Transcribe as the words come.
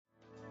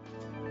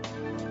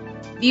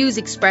Views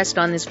expressed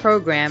on this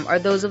program are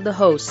those of the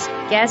hosts,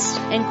 guests,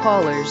 and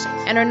callers,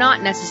 and are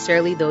not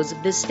necessarily those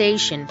of this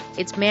station,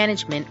 its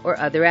management, or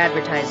other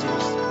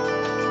advertisers.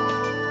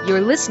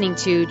 You're listening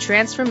to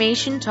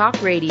Transformation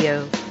Talk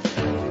Radio.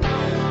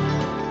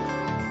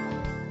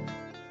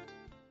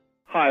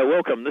 Hi,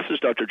 welcome. This is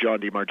Dr. John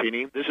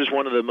DeMartini. This is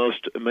one of the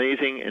most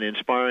amazing and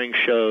inspiring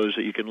shows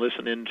that you can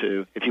listen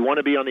into. If you want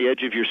to be on the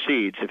edge of your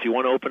seats, if you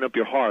want to open up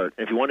your heart,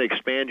 if you want to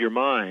expand your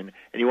mind,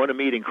 and you want to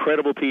meet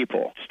incredible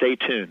people, stay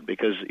tuned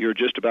because you're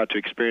just about to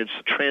experience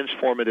a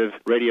transformative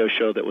radio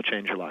show that will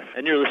change your life.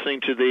 And you're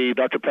listening to the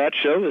Dr. Pat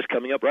Show that's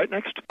coming up right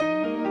next.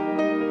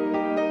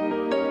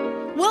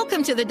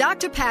 Welcome to the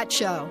Dr. Pat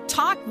Show.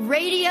 Talk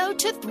radio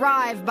to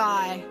thrive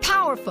by.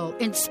 Powerful,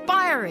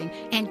 inspiring,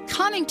 and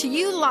coming to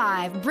you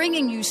live,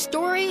 bringing you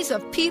stories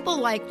of people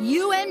like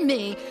you and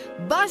me,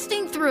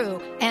 busting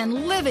through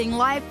and living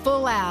life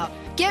full out.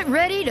 Get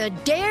ready to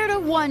dare to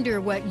wonder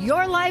what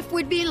your life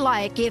would be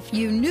like if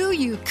you knew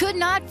you could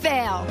not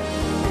fail.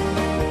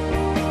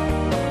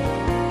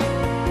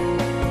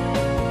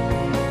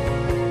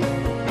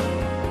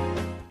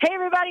 Hey,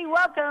 everybody,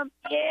 welcome.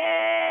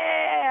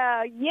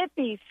 Yeah,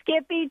 yippee,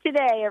 skippy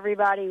today,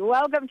 everybody.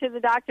 Welcome to the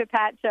Dr.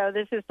 Pat Show.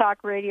 This is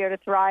Talk Radio to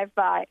Thrive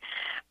By.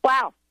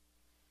 Wow,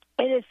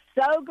 it is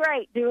so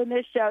great doing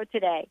this show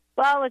today.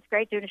 Well, it's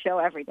great doing a show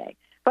every day,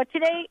 but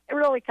today,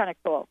 really kind of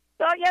cool.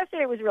 So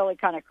yesterday was really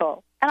kind of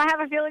cool, and I have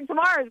a feeling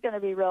tomorrow is going to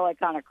be really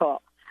kind of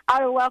cool.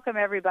 I would welcome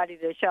everybody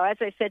to the show. As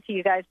I said to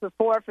you guys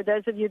before, for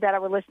those of you that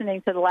were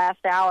listening to the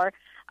last hour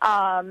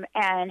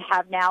and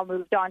have now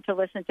moved on to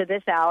listen to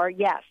this hour,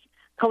 yes,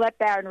 Colette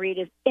Baron-Reid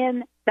is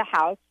in the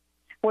house.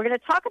 We're going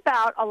to talk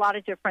about a lot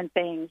of different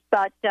things,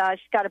 but she's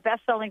got a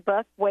best-selling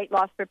book, Weight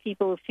Loss for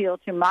People Who Feel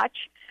Too Much,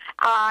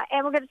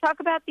 and we're going to talk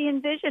about the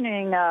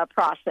envisioning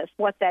process,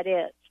 what that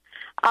is.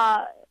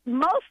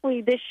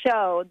 Mostly this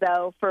show,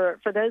 though, for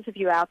those of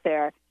you out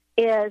there,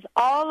 is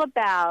all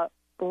about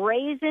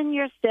raising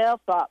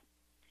yourself up.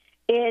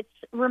 It's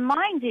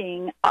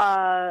reminding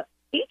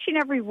each and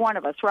every one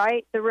of us,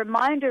 right? The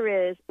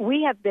reminder is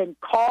we have been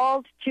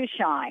called to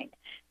shine.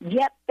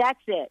 Yep,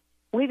 that's it.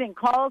 We've been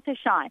called to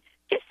shine.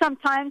 Just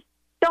sometimes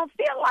don't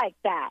feel like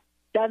that.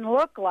 Doesn't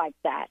look like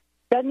that.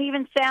 Doesn't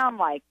even sound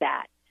like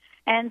that.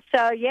 And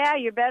so, yeah,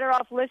 you're better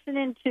off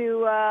listening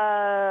to,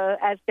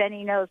 as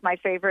Benny knows, my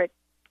favorite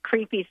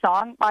creepy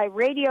song, by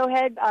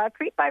Radiohead,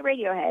 Creep by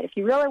Radiohead. If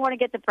you really want to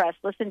get depressed,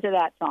 listen to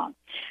that song.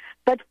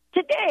 But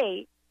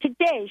today's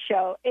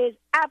show is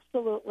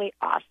absolutely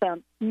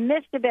awesome.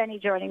 Mr. Benny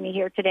joining me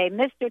here today,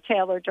 Mr.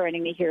 Taylor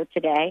joining me here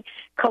today,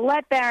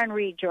 Colette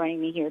Baron-Reid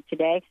joining me here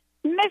today.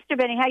 Mr.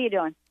 Benny, how you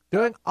doing?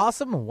 Doing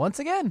awesome once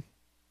again.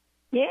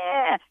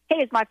 Yeah. Hey,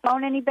 is my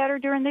phone any better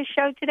during this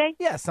show today?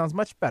 Yeah, sounds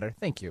much better.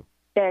 Thank you.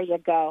 There you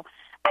go.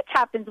 That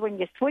happens when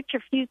you switch a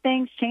few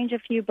things, change a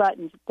few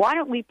buttons. Why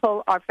don't we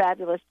pull our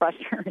fabulous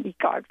prosperity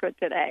card for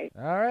today?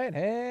 All right,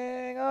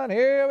 hang on.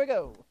 Here we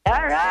go.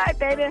 All right,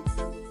 baby.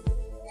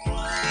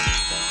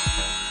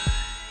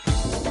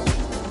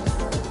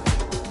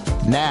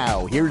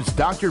 Now, here's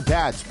Dr.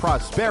 Pat's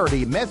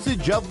prosperity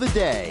message of the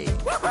day.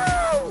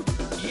 Woohoo!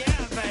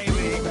 Yeah, baby.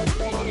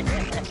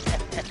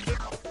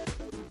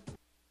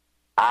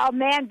 Oh,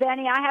 man,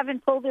 Benny, I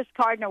haven't pulled this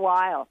card in a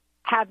while.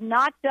 Have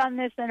not done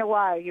this in a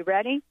while. You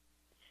ready?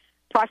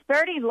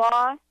 Prosperity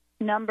law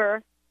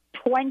number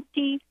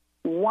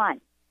 21.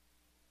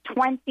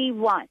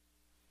 21.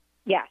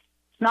 Yes,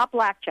 it's not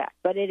blackjack,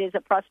 but it is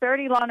a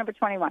prosperity law number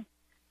 21.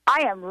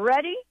 I am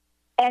ready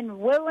and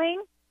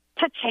willing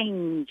to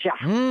change.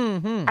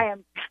 Mm-hmm.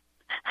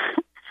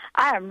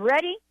 I am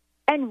ready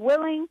and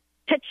willing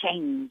to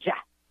change.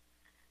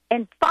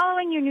 In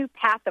following your new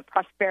path of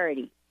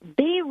prosperity,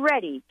 be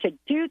ready to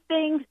do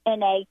things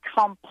in a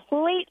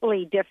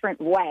completely different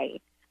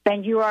way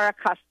than you are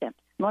accustomed.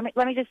 Let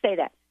me just say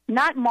that.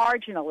 Not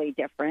marginally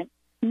different,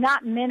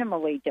 not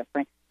minimally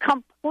different,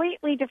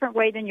 completely different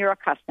way than you're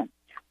accustomed.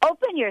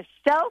 Open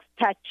yourself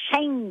to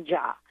change,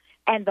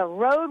 and the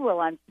road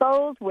will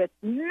unfold with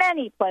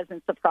many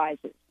pleasant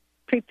surprises.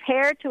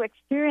 Prepare to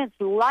experience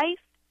life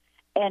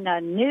in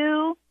a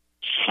new,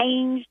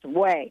 changed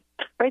way.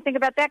 What do you think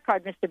about that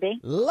card, Mr. B?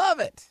 Love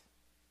it.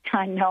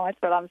 I know, that's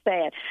what I'm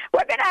saying.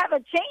 We're going to have a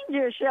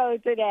changer show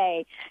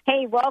today.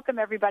 Hey, welcome,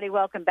 everybody.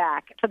 Welcome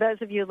back. For those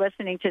of you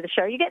listening to the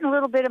show, you're getting a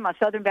little bit of my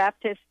Southern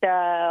Baptist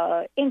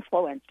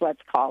influence,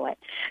 let's call it.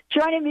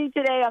 Joining me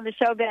today on the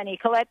show, Benny,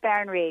 Colette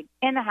Baron-Reid,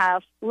 in the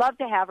house. Love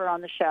to have her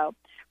on the show.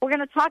 We're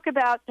going to talk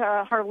about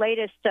her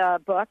latest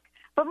book,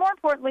 but more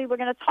importantly, we're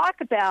going to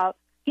talk about,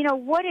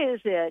 what is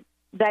it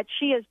that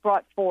she has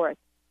brought forth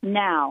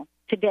now,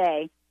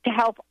 today, to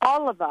help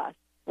all of us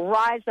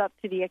rise up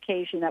to the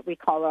occasion that we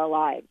call our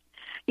lives.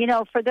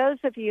 For those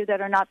of you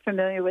that are not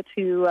familiar with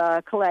who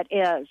Colette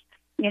is,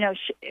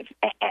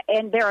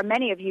 and there are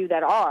many of you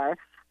that are,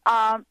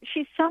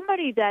 she's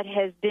somebody that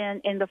has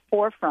been in the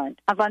forefront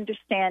of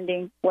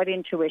understanding what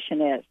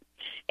intuition is.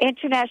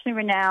 Internationally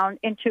renowned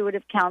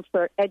intuitive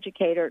counselor,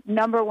 educator,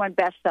 #1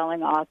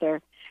 best-selling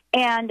author,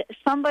 and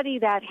somebody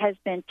that has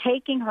been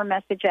taking her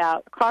message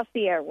out across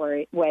the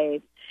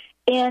airwaves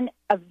in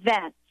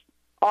events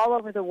all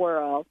over the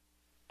world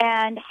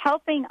and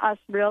helping us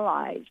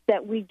realize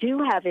that we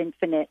do have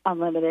infinite,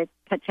 unlimited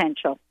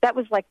potential. That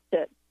was like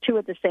the two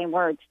of the same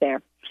words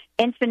there.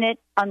 Infinite,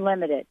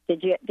 unlimited.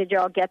 Did you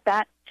all get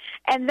that?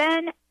 And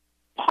then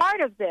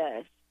part of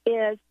this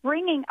is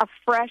bringing a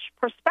fresh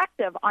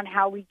perspective on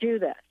how we do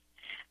this.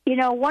 You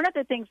know, one of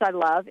the things I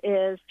love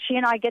is she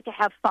and I get to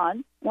have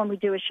fun when we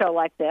do a show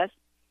like this,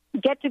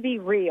 get to be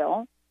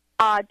real.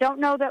 Don't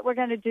know that we're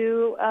going to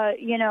do,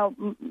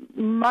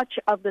 much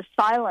of the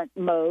silent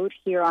mode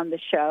here on the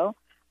show,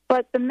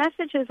 but the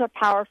messages are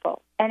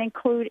powerful and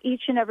include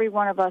each and every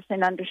one of us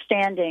in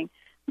understanding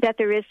that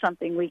there is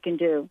something we can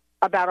do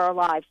about our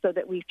lives so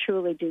that we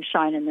truly do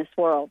shine in this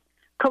world.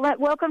 Colette,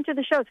 welcome to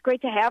the show. It's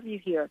great to have you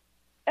here.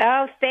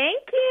 Oh,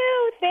 thank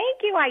you.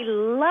 Thank you. I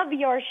love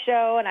your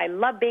show, and I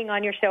love being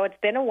on your show. It's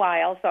been a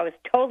while, so I was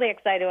totally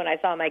excited when I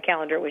saw on my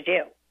calendar it was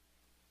you.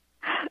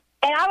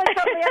 And I was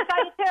totally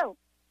excited, too.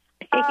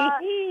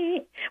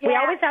 We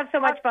always have so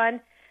much fun.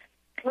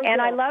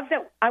 And I love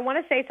that. I want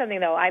to say something,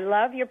 though. I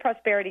love your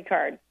prosperity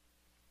card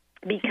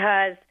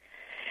because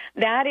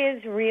that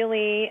is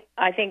really,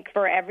 I think,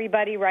 for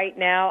everybody right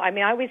now. I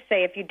mean, I always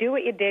say if you do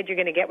what you did, you're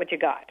going to get what you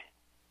got.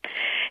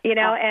 You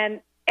know,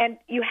 and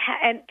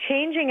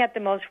changing at the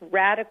most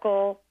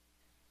radical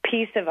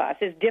piece of us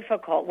is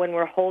difficult when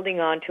we're holding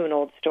on to an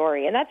old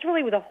story. And that's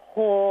really the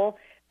whole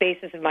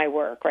basis of my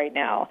work right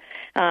now.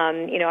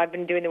 I've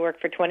been doing the work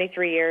for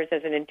 23 years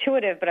as an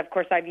intuitive, but of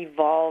course I've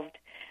evolved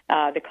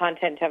the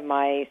content of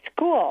my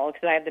school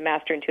because I have the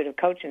Master Intuitive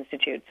Coach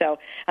Institute. So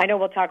I know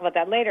we'll talk about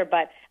that later,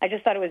 but I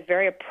just thought it was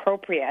very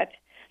appropriate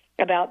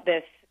about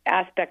this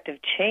aspect of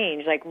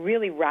change, like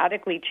really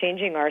radically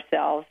changing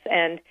ourselves.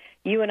 And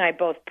you and I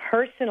both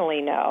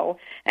personally know,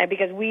 and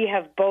because we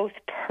have both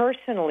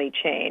personally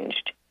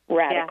changed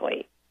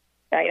radically.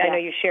 Yeah. Right? Yeah. I know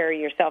you share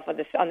yourself on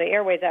the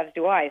airways, as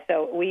do I.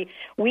 So we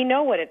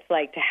know what it's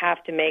like to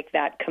have to make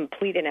that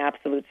complete and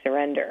absolute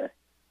surrender.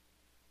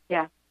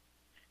 Yeah.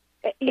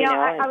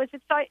 I was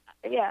excited.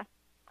 Yeah.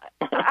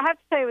 I have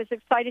to say I was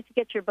excited to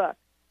get your book.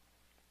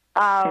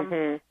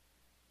 I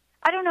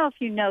don't know if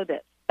you know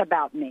this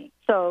about me.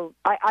 So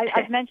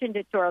I've mentioned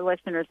it to our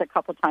listeners a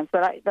couple times,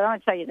 but I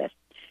want to tell you this.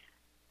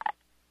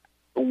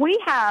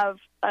 We have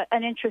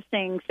an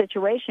interesting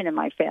situation in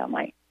my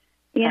family.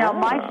 You know,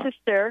 my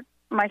sister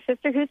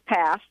who's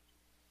passed,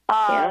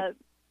 I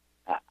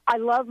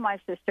love my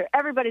sister.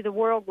 Everybody in the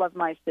world loved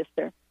my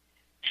sister.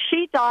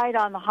 She died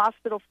on the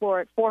hospital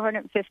floor at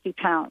 450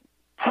 pounds.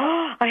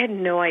 I had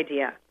no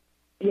idea.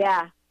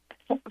 Yeah.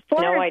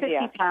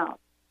 450 pounds.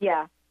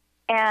 Yeah.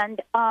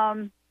 And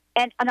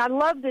I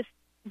love this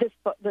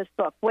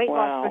book, Weight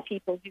Loss for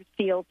People Who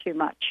Feel Too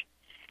Much.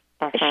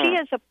 She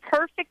is a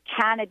perfect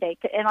candidate,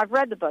 and I've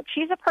read the book.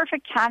 She's a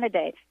perfect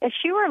candidate. If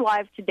she were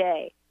alive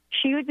today,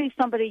 she would be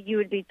somebody you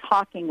would be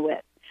talking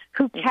with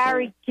who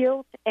carried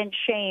guilt and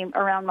shame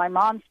around my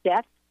mom's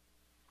death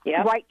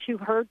right to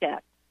her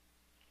death.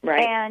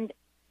 Right. And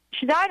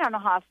she died on a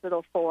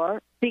hospital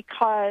floor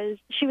because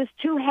she was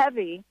too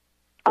heavy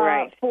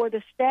for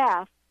the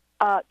staff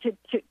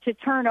to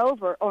turn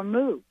over or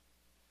move.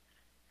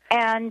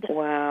 And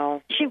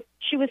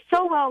she was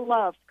so well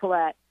loved,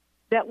 Colette,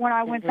 that when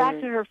I went back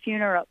to her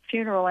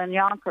funeral in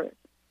Yonkers,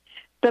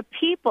 the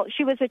people,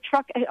 she was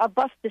a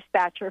bus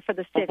dispatcher for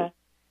the city.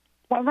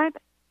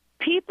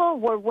 People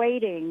were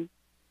waiting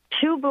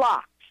 2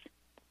 blocks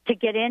to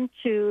get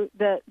into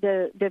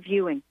the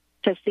viewing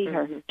to see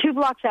her, 2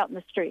 blocks out in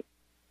the street.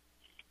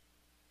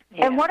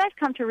 Yeah. And what I've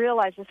come to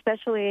realize,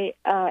 especially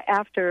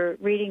after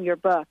reading your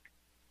book,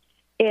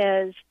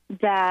 is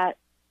that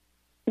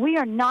we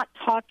are not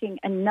talking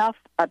enough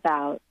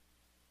about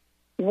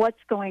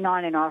what's going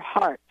on in our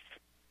hearts.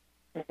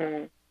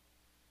 And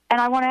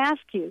I want to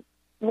ask you,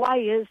 why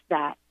is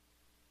that?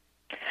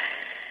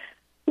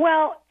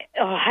 Well,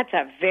 that's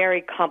a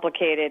very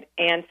complicated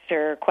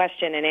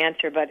question,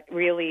 but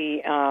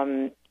really,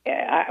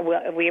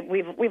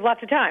 we've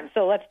lots of time,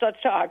 so let's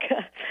talk.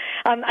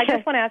 I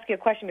just want to ask you a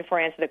question before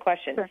I answer the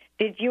question.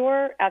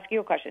 Sure. Ask you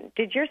a question?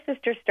 Did your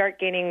sister start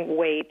gaining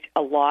weight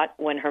a lot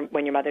when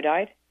your mother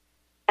died?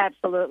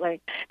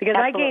 Absolutely. Because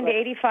I gained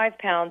 85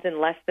 pounds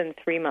in less than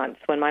 3 months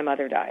when my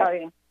mother died. Oh,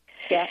 yeah.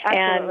 Yeah,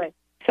 absolutely. And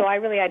so I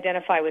really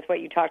identify with what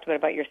you talked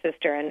about your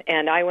sister.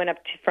 And I went up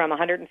from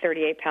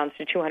 138 pounds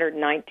to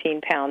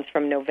 219 pounds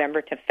from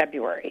November to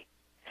February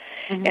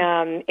in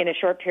a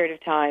short period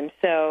of time.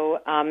 So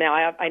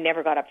now I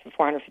never got up to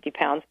 450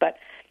 pounds, but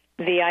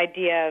the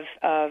idea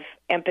of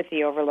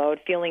empathy overload,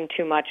 feeling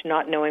too much,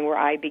 not knowing where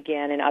I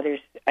began and others,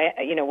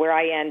 where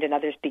I end and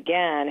others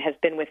began, has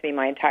been with me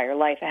my entire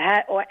life,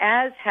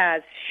 as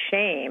has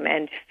shame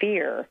and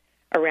fear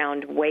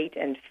around weight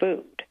and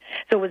food.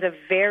 So it was a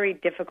very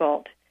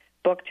difficult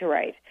book to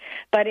write.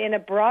 But in a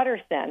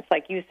broader sense,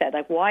 like you said,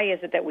 why is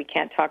it that we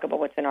can't talk about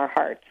what's in our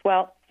hearts?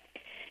 Well,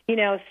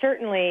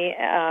 certainly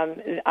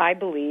I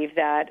believe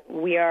that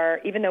we are,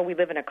 even though we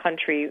live in a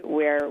country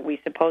where we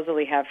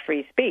supposedly have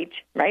free speech,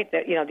 right,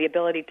 the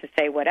ability to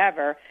say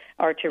whatever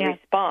or to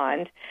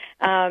respond,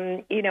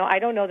 I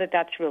don't know that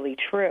that's really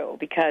true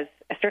because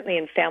certainly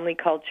in family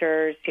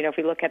cultures, if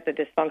we look at the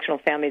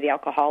dysfunctional family, the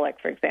alcoholic,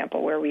 for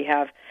example, where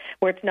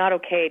it's not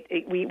okay,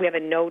 we have a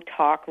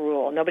no-talk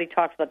rule. Nobody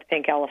talks about the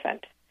pink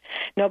elephant.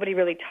 Nobody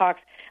really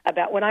talks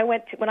about, when I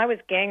was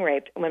gang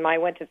raped, when I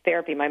went to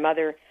therapy, I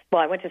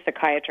went to a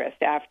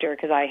psychiatrist after,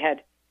 because I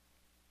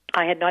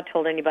had not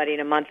told anybody. In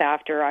a month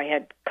after, I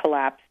had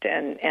collapsed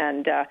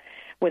and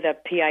with a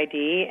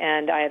PID,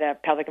 and I had a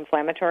pelvic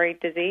inflammatory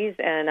disease,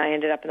 and I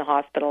ended up in the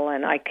hospital,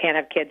 and I can't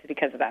have kids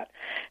because of that.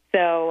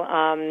 So,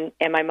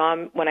 and my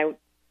mom,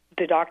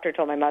 the doctor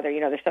told my mother,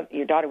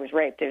 your daughter was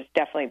raped. There's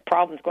definitely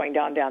problems going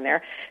down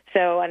there.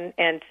 So,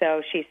 and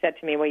so she said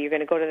to me, well, you're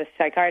going to go to the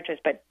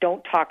psychiatrist, but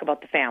don't talk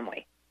about the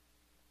family.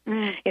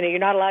 Mm. You're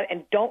not allowed,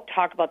 and don't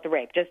talk about the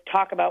rape. Just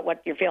talk about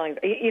what your feelings.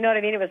 You know what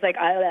I mean? It was like,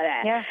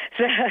 yeah.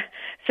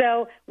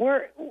 So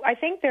I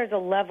think there's a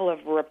level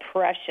of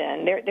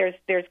repression.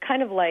 There's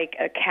kind of like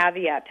a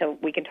caveat to,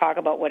 we can talk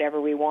about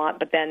whatever we want,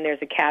 but then there's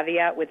a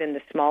caveat within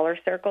the smaller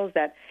circles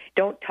that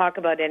don't talk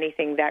about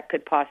anything that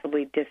could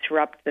possibly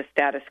disrupt the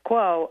status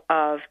quo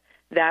of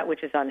that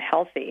which is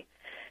unhealthy.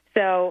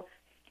 So,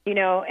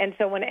 and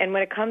so when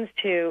it comes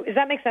to, does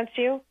that make sense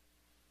to you?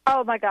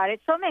 Oh my God,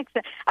 it so makes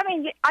sense. I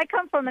mean, I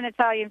come from an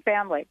Italian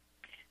family.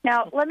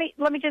 Now, let me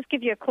just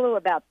give you a clue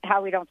about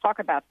how we don't talk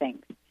about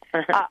things.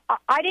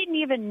 I didn't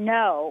even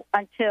know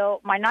until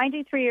my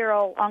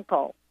 93-year-old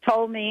uncle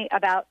told me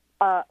about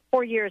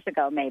 4 years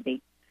ago,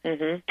 maybe.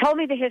 Mm-hmm. Told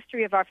me the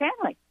history of our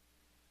family.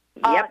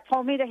 Yep.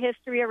 Told me the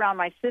history around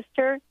my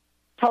sister.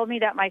 Told me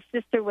that my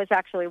sister was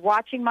actually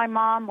watching my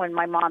mom when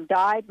my mom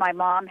died. My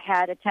mom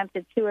had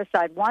attempted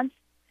suicide once,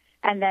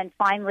 and then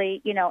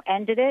finally,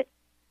 ended it.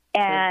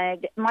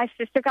 And my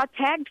sister got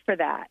tagged for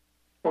that.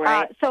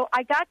 Right. So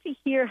I got to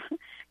hear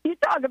you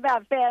talk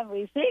about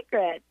family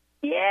secrets.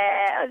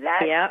 Yeah,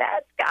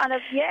 that's kind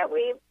of,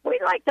 we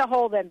like to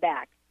hold them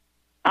back.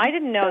 I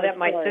didn't know that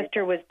my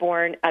sister was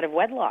born out of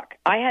wedlock.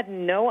 I had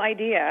no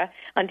idea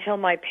until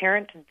my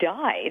parents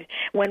died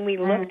when we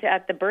looked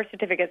at the birth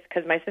certificates,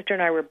 because my sister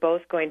and I were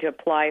both going to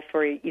apply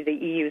for the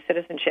EU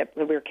citizenship.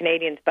 We were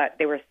Canadians, but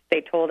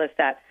they told us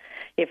that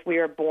if we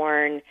were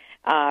born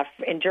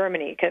in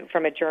Germany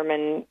from a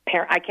German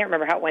parent, I can't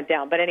remember how it went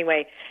down, but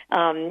anyway,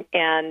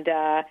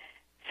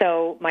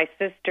 so my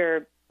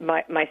sister,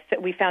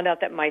 we found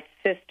out that my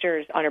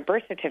sister's on her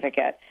birth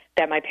certificate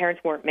that my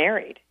parents weren't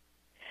married.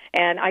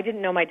 And I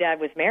didn't know my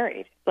dad was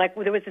married. Like,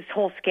 there was this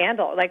whole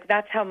scandal. Like,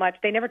 that's how much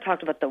they never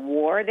talked about the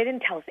war. They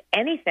didn't tell us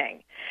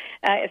anything.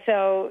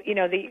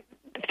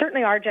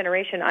 Certainly our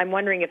generation, I'm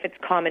wondering if it's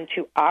common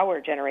to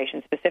our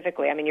generation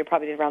specifically. I mean, you're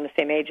probably around the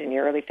same age, in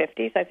your early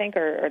 50s, I think,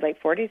 or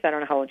late 40s. I don't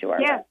know how old you are.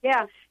 Yeah.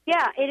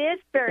 It is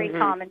very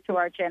common to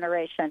our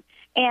generation.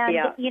 And,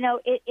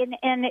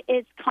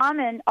 it's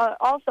common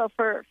also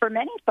for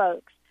many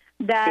folks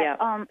that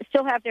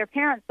still have their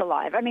parents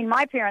alive. I mean,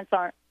 my parents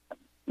aren't.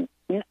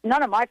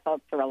 None of my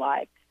folks are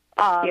alive.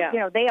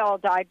 They all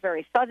died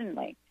very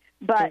suddenly.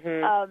 But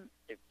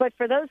but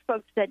for those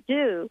folks that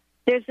do,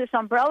 there's this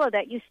umbrella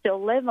that you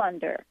still live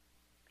under.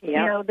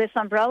 Yeah. This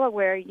umbrella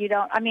where you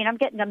don't. I mean, I'm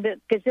getting a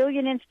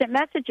gazillion instant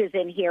messages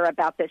in here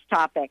about this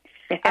topic.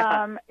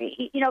 Yeah.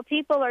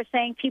 People are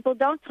saying people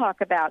don't talk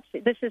about.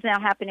 This is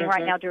now happening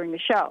right now during the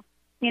show.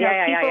 People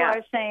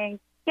are saying,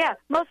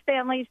 most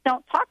families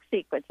don't talk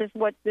secrets. This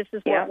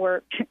is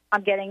what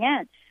I'm getting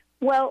in.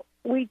 Well,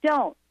 we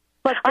don't.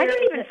 But I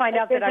didn't even find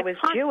out that I was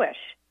Jewish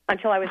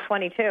until I was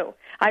 22.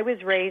 I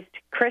was raised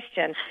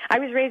Christian. I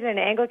was raised in an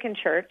Anglican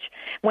church,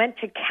 went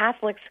to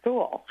Catholic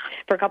school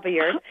for a couple of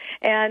years,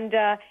 and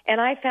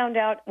I found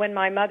out when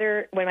my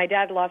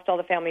dad lost all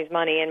the family's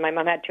money and my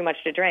mom had too much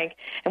to drink,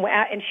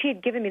 and she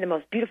had given me the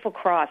most beautiful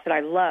cross that I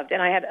loved,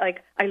 and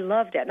I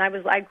loved it, and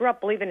I grew up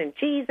believing in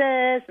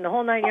Jesus and the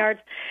whole 9 yards,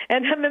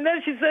 and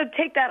then she said,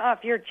 "Take that off,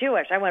 you're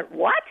Jewish." I went,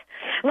 "What?"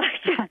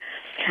 It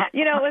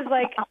was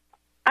like.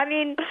 I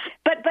mean,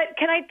 but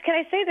can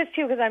I say this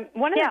too? Because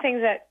one of the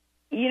things that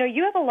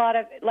you have a lot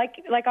of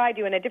like I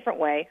do in a different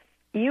way.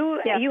 You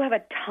have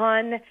a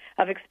ton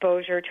of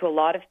exposure to a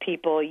lot of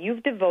people.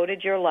 You've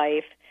devoted your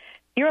life.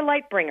 You're a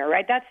light bringer,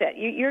 right? That's it.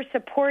 You're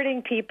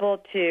supporting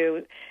people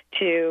to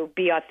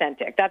be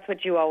authentic. That's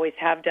what you always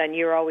have done.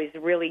 You're always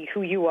really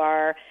who you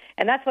are.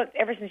 And that's what,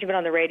 ever since you've been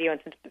on the radio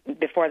and since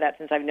before that,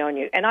 since I've known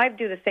you. And I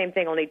do the same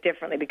thing, only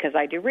differently, because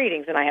I do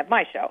readings and I have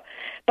my show.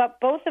 But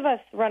both of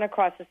us run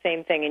across the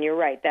same thing, and you're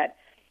right, that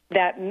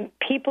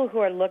people who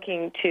are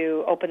looking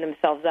to open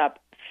themselves up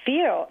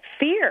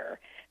fear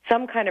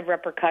some kind of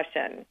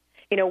repercussion.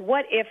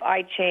 What if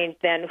I change,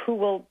 then who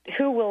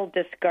will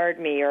discard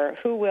me, or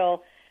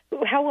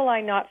how will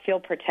I not feel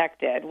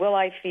protected? Will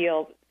I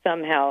feel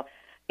somehow,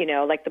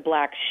 like the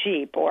black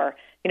sheep, or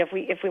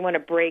if we want to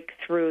break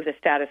through the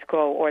status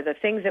quo, or the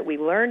things that we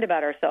learned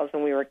about ourselves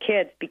when we were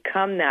kids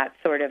become that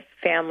sort of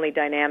family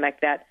dynamic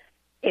that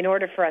in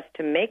order for us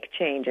to make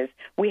changes,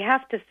 we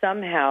have to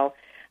somehow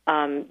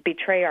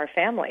betray our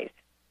families.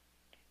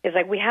 It's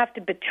like we have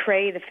to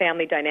betray the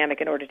family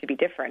dynamic in order to be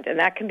different, and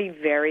that can be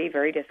very,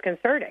 very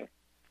disconcerting,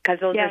 because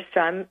those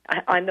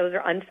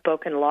are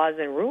unspoken laws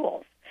and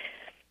rules.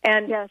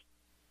 And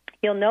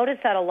You'll notice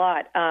that a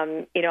lot.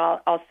 I'll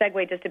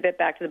segue just a bit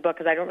back to the book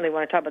because I don't really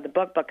want to talk about the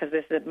book because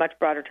this is a much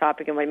broader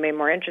topic and way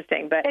more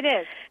interesting. But it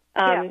is.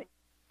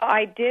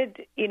 I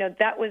did,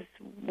 that was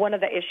one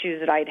of the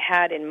issues that I'd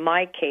had in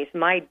my case.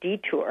 My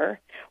detour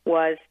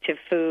was to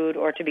food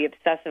or to be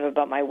obsessive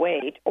about my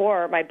weight,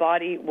 or my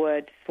body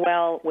would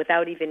swell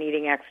without even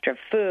eating extra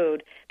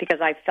food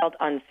because I felt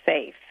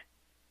unsafe.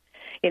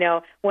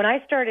 When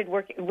I started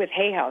working with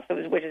Hay House,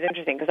 which is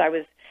interesting because I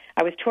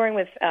was touring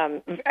with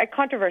a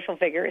controversial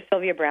figure,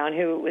 Sylvia Browne,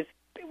 who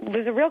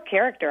was a real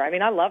character. I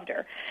mean, I loved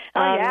her.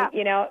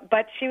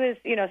 But she was,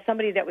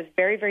 somebody that was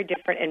very, very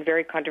different and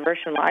very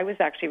controversial. I was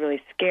actually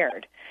really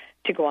scared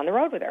to go on the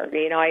road with her.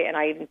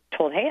 I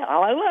told, hey,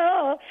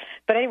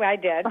 but anyway, I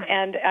did.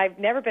 And I've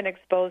never been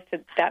exposed to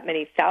that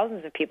many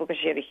thousands of people because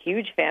she had a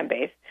huge fan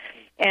base.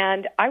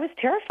 And I was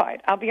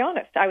terrified. I'll be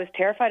honest. I was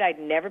terrified. I'd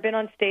never been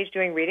on stage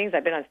doing readings.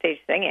 I'd been on stage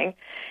singing.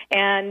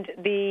 And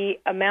the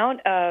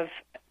amount of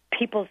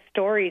people's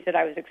stories that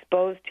I was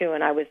exposed to,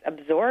 and I was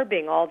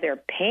absorbing all their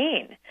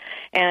pain,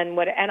 and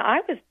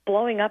I was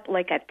blowing up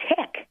like a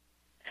tick.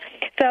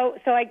 So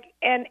I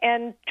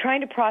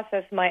trying to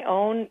process my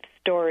own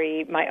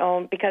story,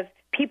 because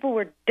people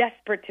were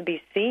desperate to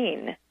be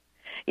seen,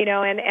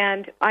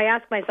 and I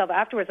asked myself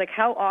afterwards, like,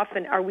 how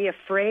often are we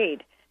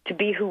afraid to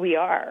be who we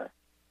are,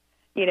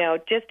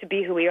 just to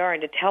be who we are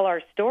and to tell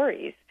our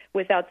stories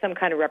without some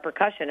kind of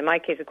repercussion. In my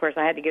case, of course,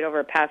 I had to get over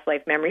a past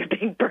life memory of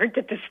being burnt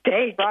at the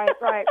stake. Right.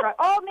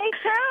 Oh, me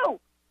too.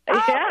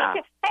 Yeah.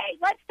 Hey,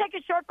 let's take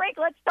a short break.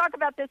 Let's talk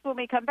about this when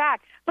we come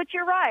back. But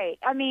you're right.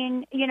 I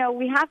mean,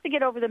 we have to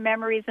get over the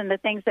memories and the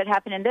things that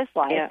happen in this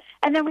life. Yeah.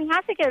 And then we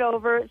have to get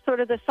over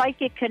sort of the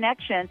psychic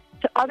connection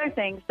to other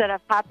things that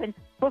have happened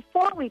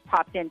before we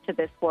popped into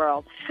this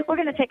world. We're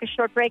going to take a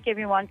short break,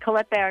 everyone.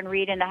 Colette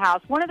Baron-Reid in the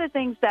house. One of the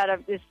things that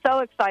I'm so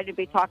excited to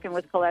be talking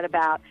with Colette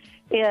about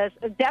is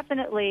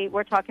definitely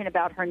we're talking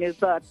about her new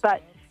book.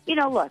 But,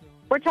 look,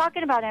 we're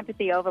talking about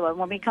empathy overload.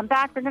 When we come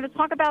back, we're going to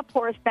talk about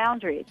porous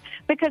boundaries.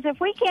 Because if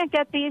we can't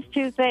get these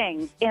two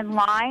things in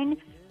line,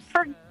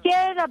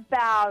 forget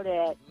about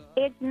it.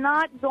 It's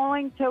not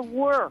going to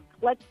work.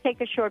 Let's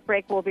take a short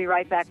break. We'll be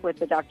right back with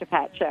the Dr.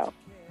 Pat Show.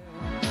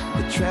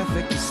 The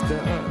traffic is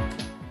stuck.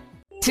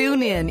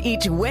 Tune in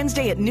each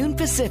Wednesday at noon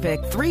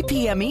Pacific, 3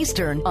 p.m.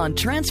 Eastern on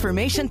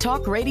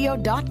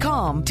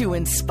TransformationTalkRadio.com to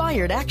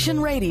Inspired Action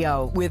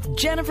Radio with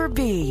Jennifer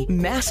B.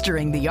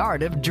 Mastering the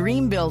art of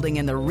dream building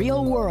in the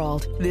real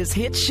world. This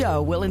hit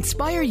show will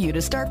inspire you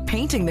to start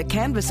painting the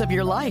canvas of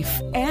your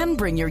life and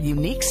bring your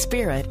unique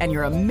spirit and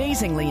your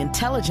amazingly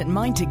intelligent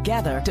mind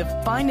together to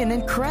find an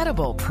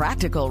incredible,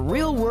 practical,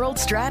 real-world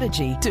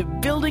strategy to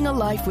building a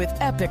life with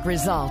epic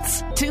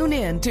results. Tune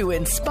in to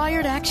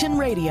Inspired Action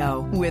Radio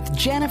with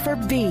Jennifer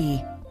B.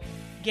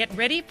 Get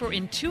ready for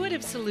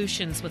Intuitive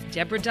Solutions with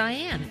Deborah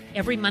Diane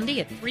every Monday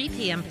at 3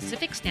 p.m.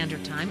 Pacific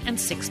Standard Time and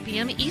 6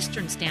 p.m.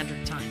 Eastern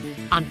Standard Time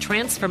on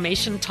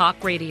Transformation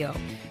Talk Radio.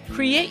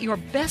 Create your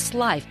best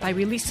life by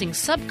releasing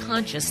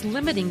subconscious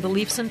limiting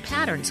beliefs and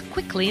patterns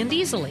quickly and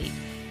easily.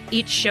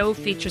 Each show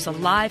features a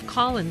live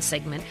call-in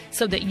segment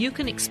so that you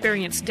can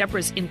experience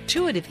Deborah's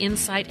intuitive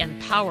insight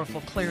and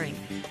powerful clearing.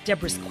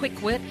 Deborah's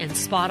quick wit and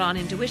spot-on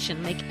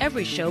intuition make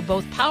every show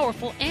both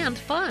powerful and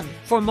fun.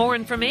 For more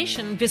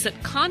information, visit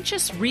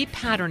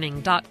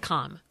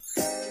ConsciousRepatterning.com.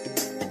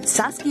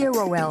 Saskia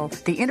Roel,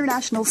 the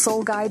international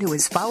soul guide who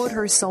has followed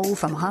her soul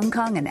from Hong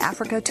Kong and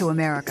Africa to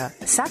America.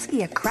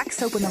 Saskia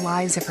cracks open the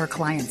lives of her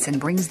clients and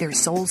brings their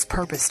soul's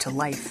purpose to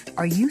life.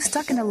 Are you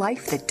stuck in a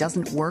life that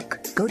doesn't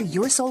work? Go to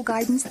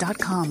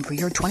yoursoulguidance.com for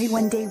your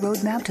 21-day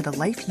roadmap to the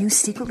life you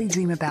secretly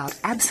dream about,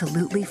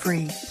 absolutely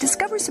free.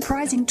 Discover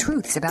surprising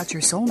truths about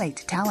your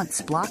soulmate,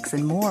 talents, blocks,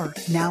 and more.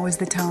 Now is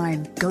the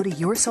time. Go to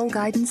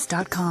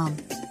yoursoulguidance.com.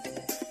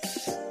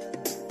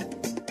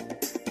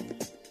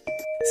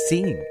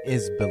 Seeing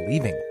is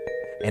believing.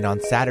 And on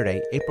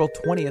Saturday, April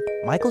 20th,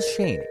 Michael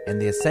Shane and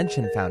the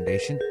Ascension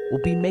Foundation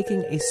will be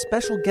making a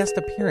special guest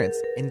appearance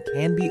in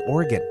Canby,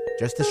 Oregon,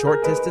 just a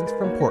short distance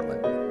from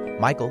Portland.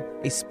 Michael,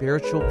 a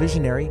spiritual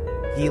visionary,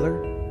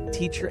 healer,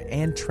 teacher,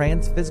 and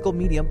trans-physical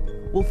medium,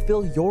 will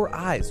fill your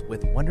eyes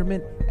with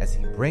wonderment as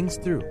he brings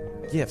through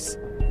gifts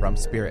from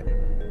Spirit.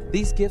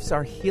 These gifts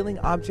are healing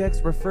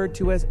objects referred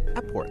to as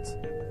apports,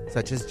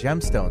 such as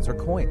gemstones or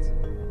coins,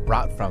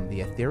 brought from the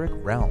etheric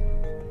realm.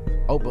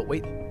 Oh, but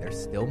wait,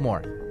 there's still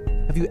more.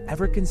 Have you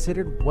ever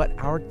considered what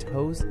our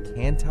toes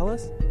can tell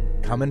us?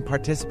 Come and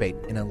participate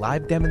in a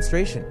live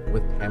demonstration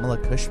with Pamela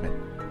Cushman.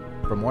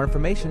 For more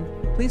information,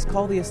 please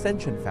call the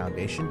Ascension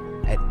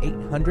Foundation at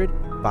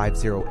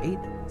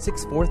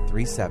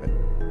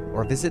 800-508-6437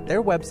 or visit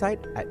their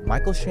website at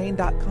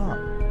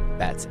michaelshane.com.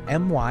 That's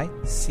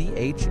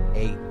MyChael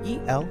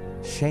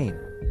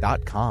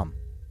Shane.com.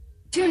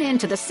 Tune in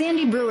to The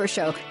Sandy Brewer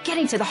Show,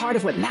 getting to the heart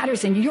of what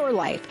matters in your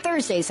life.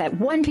 Thursdays at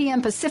 1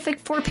 p.m. Pacific,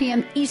 4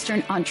 p.m.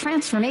 Eastern on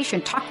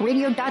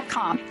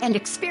TransformationTalkRadio.com, and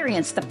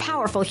experience the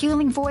powerful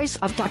healing voice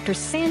of Dr.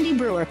 Sandy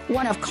Brewer,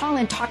 one of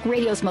Call-In Talk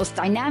Radio's most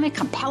dynamic,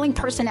 compelling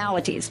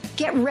personalities.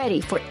 Get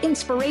ready for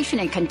inspiration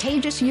and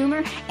contagious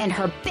humor and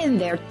her been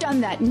there,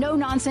 done that,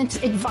 no-nonsense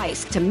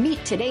advice to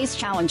meet today's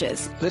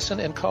challenges. Listen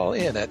and call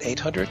in at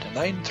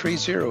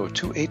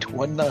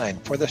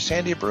 800-930-2819 for The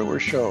Sandy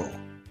Brewer Show.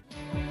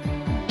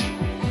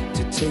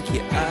 Take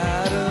you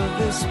out of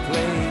this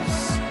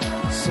place,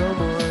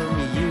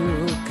 someone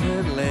you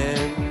can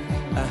lend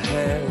a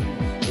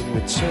hand in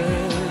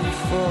return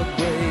for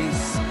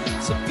grace.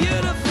 It's a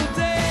beautiful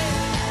day.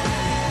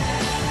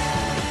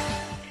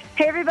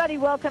 Hey everybody,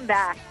 welcome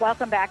back.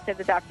 Welcome back to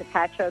the Dr.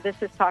 Pat Show.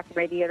 This is Talk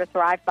Radio to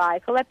Thrive By.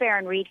 Colette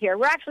Baron-Reid here.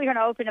 We're actually going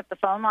to open up the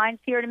phone lines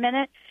here in a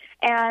minute,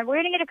 and we're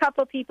going to get a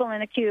couple of people in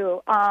the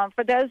queue.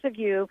 For those of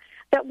you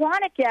that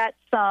want to get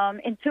some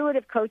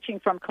intuitive coaching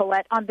from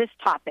Colette on this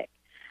topic.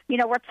 You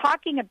know, we're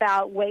talking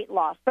about weight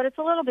loss, but it's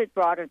a little bit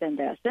broader than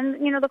this.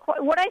 And, you know,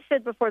 what I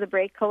said before the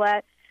break,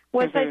 Colette,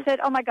 was I said,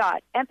 oh, my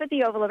God,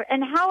 empathy overload.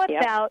 And how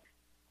about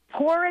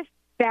porous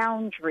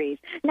boundaries?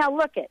 Now,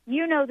 look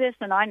you know this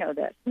and I know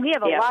this. We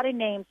have a lot of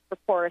names for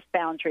porous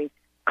boundaries.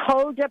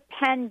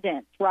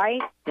 Codependent,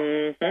 right?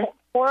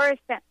 Porous,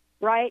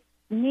 right?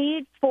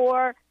 Need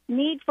for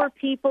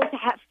people to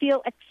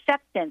feel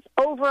acceptance,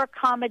 over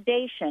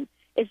accommodation.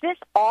 Is this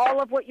all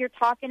of what you're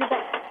talking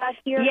about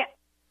here? Yeah.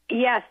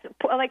 Yes,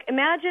 like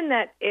imagine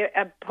that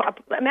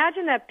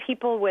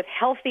people with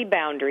healthy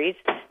boundaries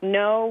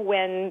know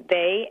when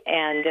they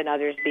end and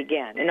others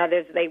begin. In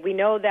others, we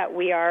know that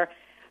we are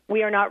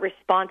not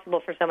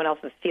responsible for someone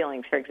else's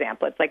feelings. For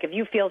example, it's like if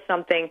you feel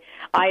something,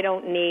 I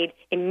don't need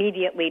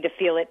immediately to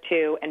feel it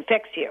too and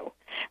fix you,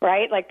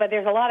 right? Like, but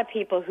there's a lot of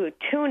people who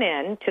tune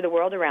in to the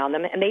world around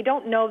them and they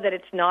don't know that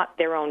it's not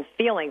their own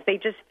feelings. They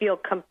just feel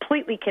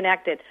completely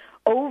connected,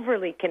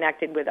 overly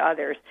connected with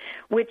others,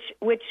 which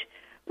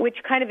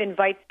kind of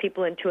invites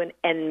people into an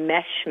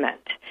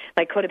enmeshment,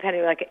 like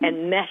codependent, like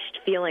enmeshed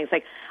feelings,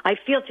 like I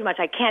feel too much,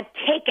 I can't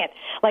take it.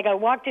 Like I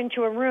walked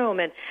into a room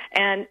and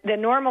the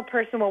normal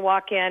person will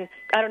walk in.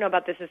 I don't know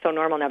about this is so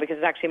normal now because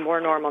it's actually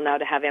more normal now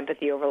to have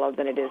empathy overload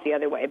than it is the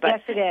other way. But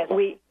yes, it is.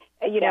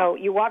 You know,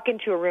 you walk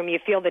into a room, you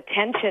feel the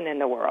tension in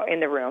the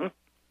room,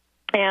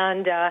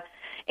 and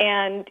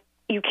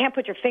you can't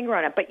put your finger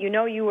on it, but you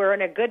know you were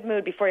in a good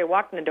mood before you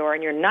walked in the door,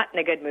 and you're not in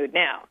a good mood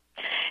now.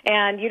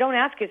 And you don't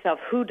ask yourself,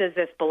 who does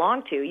this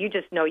belong to? You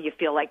just know you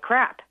feel like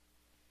crap,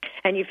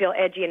 and you feel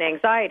edgy and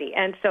anxiety.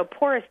 And so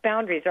porous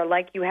boundaries are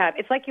like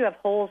it's like you have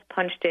holes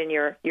punched in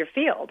your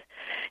field,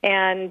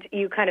 and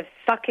you kind of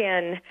suck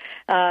in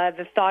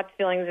the thoughts,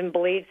 feelings, and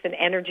beliefs and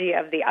energy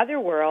of the other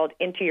world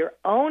into your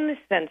own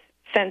sense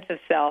of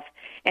self,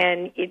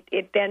 and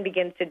it then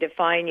begins to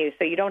define you,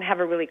 so you don't have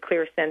a really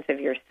clear sense of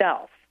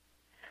yourself.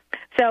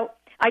 So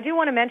I do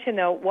want to mention,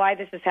 though, why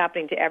this is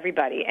happening to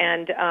everybody.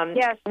 And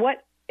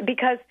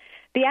because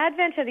the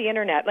advent of the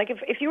Internet, like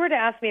if you were to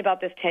ask me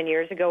about this 10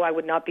 years ago, I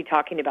would not be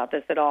talking about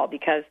this at all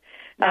because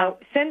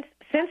since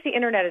the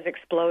Internet has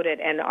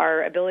exploded and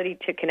our ability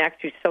to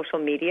connect through social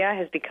media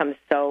has become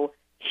so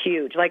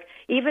huge. Like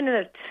even in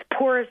the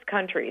poorest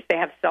countries, they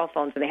have cell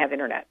phones and they have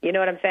Internet. You know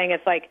what I'm saying?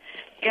 It's like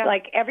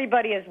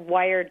everybody is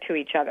wired to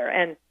each other.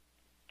 And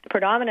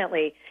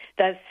predominantly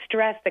the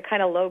stress, the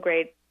kind of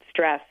low-grade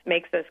stress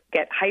makes us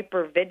get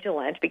hyper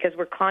vigilant because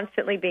we're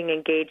constantly being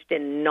engaged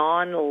in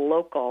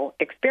non-local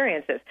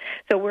experiences.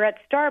 So we're at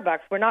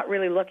Starbucks, we're not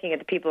really looking at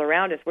the people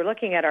around us, we're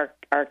looking at our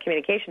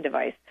communication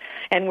device,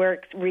 and we're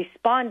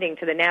responding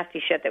to the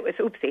nasty stuff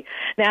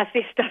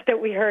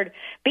that we heard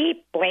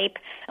beep bleep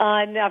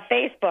on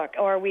Facebook,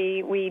 or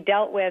we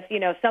dealt with,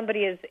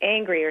 somebody is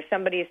angry or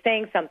somebody is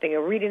saying something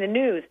or reading the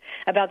news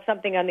about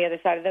something on the other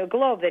side of the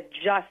globe that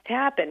just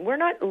happened. We're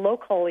not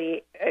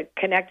locally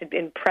connected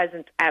in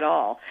presence at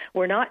all.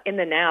 We're not in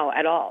the now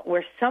at all.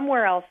 We're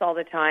somewhere else all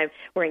the time.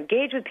 We're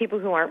engaged with people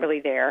who aren't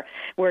really there.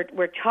 We're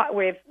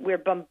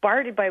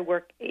bombarded by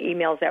work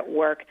emails at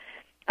work.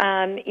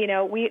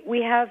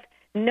 We have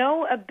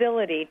no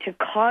ability to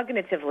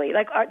cognitively,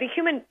 the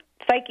human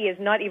psyche is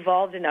not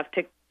evolved enough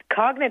to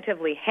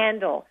cognitively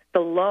handle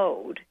the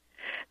load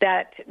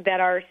that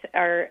our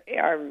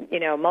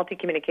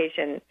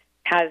multi-communication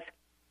has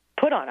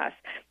put on us.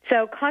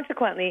 So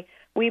consequently,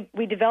 we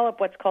develop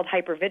what's called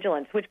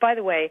hypervigilance, which, by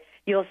the way,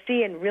 you'll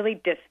see in really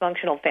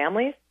dysfunctional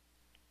families,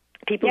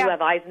 people who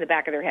have eyes in the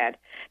back of their head,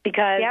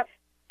 because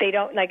they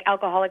don't, like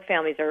alcoholic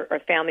families or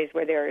families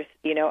where there's,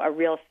 a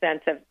real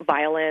sense of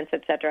violence,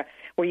 et cetera,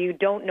 where you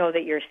don't know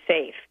that you're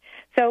safe.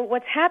 So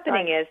what's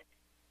happening is,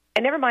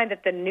 and never mind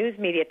that the news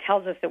media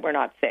tells us that we're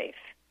not safe,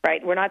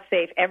 right? We're not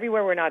safe.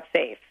 Everywhere we're not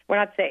safe. We're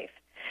not safe.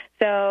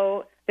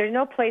 So there's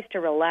no place to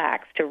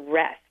relax, to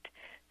rest.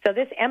 So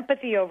this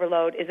empathy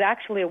overload is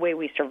actually a way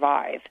we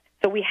survive.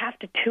 So we have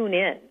to tune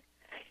in,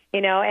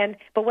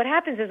 but what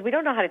happens is we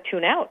don't know how to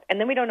tune out, and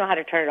then we don't know how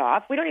to turn it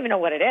off. We don't even know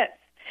what it is.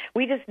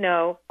 We just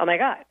know, oh my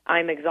God,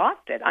 I'm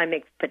exhausted. I'm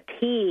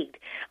fatigued.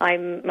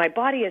 My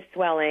body is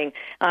swelling.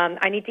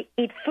 I need to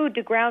eat food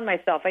to ground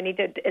myself. I need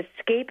to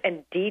escape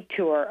and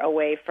detour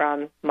away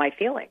from my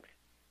feelings.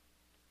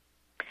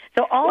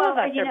 So all of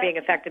us are being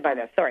affected by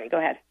this. Sorry, go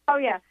ahead. Oh,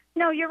 yeah.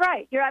 No, you're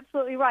right. You're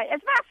absolutely right. As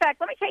a matter of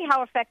fact, let me tell you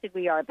how affected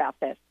we are about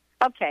this.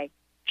 Okay,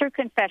 true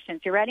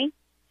confessions. You ready?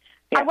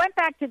 Yeah. I went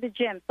back to the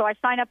gym, so I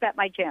sign up at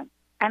my gym.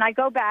 And I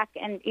go back,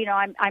 and,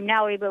 I'm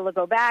now able to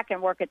go back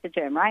and work at the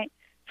gym, right?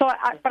 So,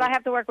 but I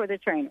have to work with a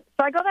trainer.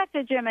 So I go back to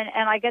the gym,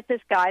 and I get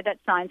this guy that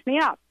signs me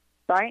up,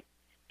 right?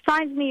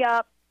 Signs me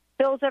up,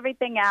 fills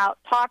everything out,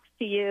 talks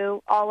to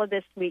you, all of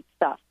this sweet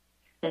stuff.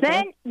 Mm-hmm.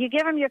 Then you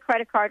give him your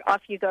credit card,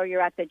 off you go,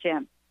 you're at the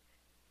gym.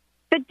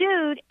 The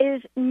dude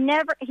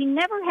never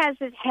has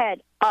his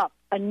head up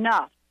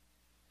enough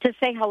to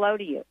say hello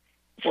to you.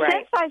 Right.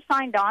 Since I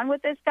signed on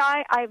with this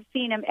guy, I've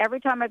seen him every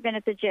time I've been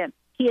at the gym.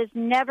 He has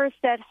never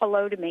said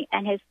hello to me,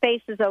 and his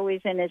face is always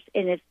in his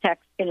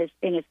text in his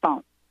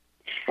phone.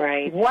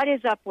 Right. What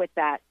is up with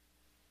that?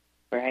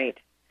 Right.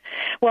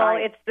 Well,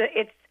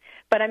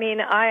 but I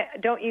mean,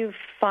 don't you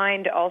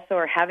find also,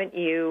 or haven't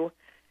you,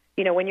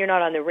 when you're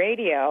not on the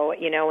radio,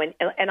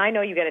 and I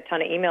know you get a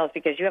ton of emails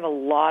because you have a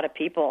lot of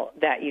people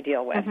that you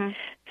deal with. Mm-hmm.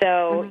 So,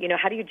 mm-hmm.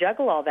 How do you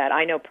juggle all that?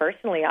 I know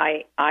personally,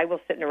 I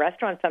will sit in a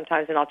restaurant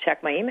sometimes and I'll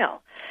check my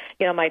email,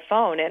 my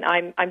phone, and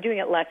I'm doing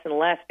it less and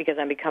less because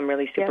I've become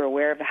really super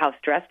aware of how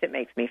stressed it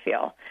makes me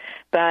feel.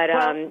 But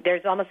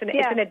there's almost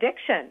it's an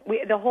addiction.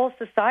 The whole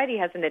society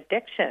has an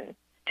addiction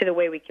to the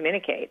way we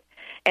communicate,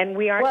 and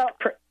we aren't.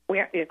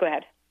 Go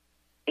ahead.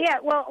 Yeah.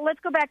 Well, let's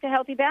go back to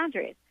healthy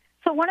boundaries.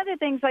 So one of the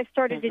things I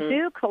started mm-hmm. to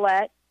do,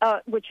 Colette,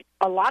 which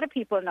a lot of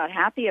people are not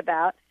happy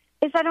about,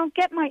 is I don't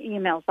get my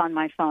emails on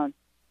my phone.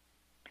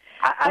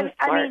 I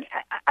mean,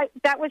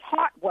 that was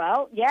hard.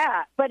 Well,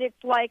 yeah, but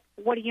it's like,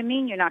 what do you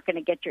mean you're not going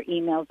to get your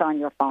emails on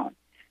your phone?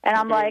 And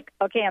I'm like,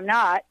 okay, I'm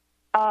not.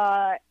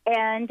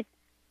 And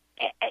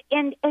these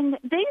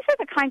are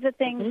the kinds of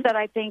things mm-hmm. that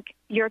I think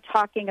you're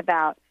talking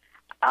about.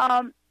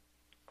 All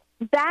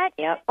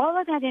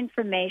of that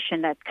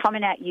information that's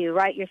coming at you,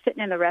 right? You're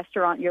sitting in the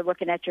restaurant, you're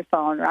looking at your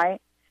phone,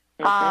 right?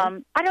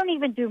 Mm-hmm. I don't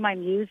even do my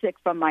music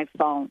from my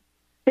phone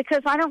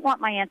because I don't want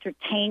my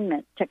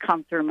entertainment to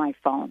come through my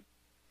phone.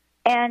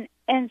 And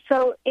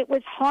so it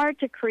was hard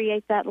to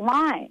create that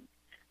line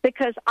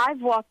because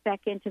I've walked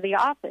back into the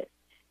office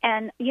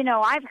and,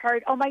 I've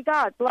heard, oh, my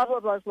God, blah,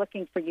 blah, blah is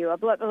looking for you,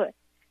 blah, blah, blah.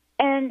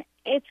 And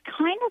it's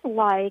kind of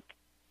like,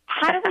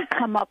 how do we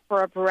come up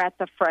for a breath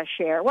of fresh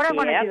air? What I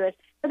want to do is,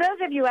 for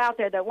those of you out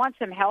there that want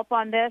some help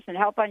on this and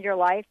help on your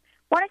life,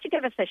 why don't you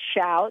give us a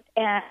shout,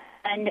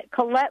 and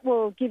Colette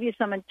will give you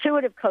some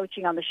intuitive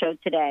coaching on the show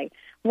today.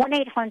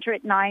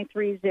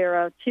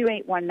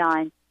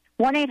 1-800-930-2819.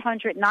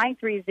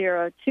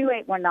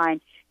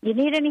 1-800-930-2819. You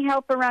need any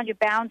help around your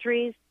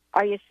boundaries?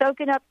 Are you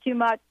soaking up too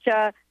much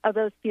of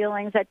those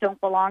feelings that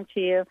don't belong to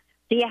you?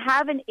 Do you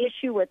have an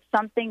issue with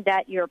something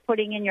that you're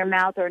putting in your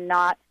mouth or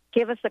not?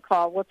 Give us a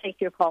call. We'll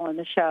take your call on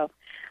the show.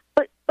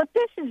 But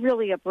this is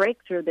really a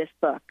breakthrough, this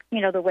book,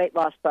 the weight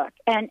loss book.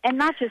 And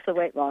not just the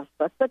weight loss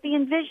book, but the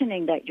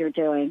envisioning that you're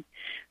doing.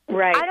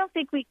 Right. I don't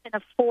think we can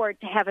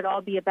afford to have it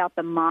all be about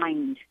the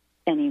mind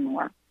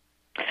anymore.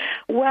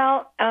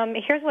 Well,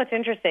 here's what's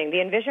interesting.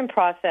 The envision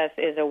process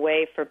is a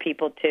way for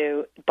people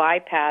to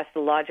bypass the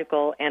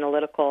logical,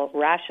 analytical,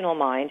 rational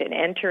mind and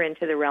enter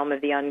into the realm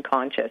of the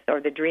unconscious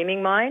or the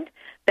dreaming mind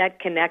that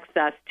connects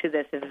us to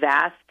this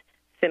vast,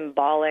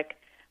 symbolic,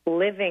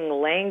 living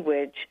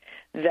language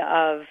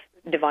of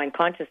divine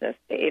consciousness,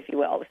 if you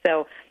will.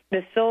 So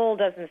the soul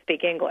doesn't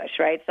speak English,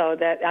 right? So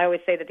that I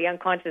always say that the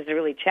unconscious is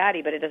really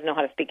chatty, but it doesn't know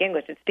how to speak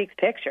English. It speaks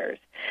pictures.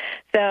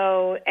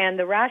 So, and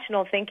the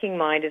rational thinking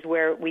mind is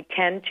where we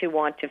tend to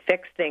want to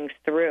fix things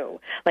through.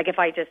 Like if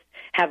I just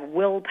have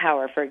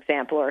willpower, for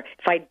example, or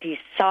if I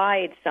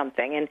decide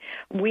something, and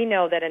we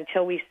know that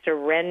until we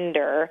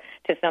surrender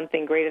to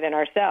something greater than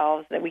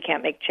ourselves, that we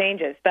can't make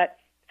changes. But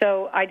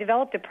so I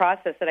developed a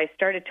process that I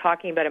started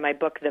talking about in my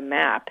book, The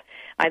Map.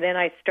 Then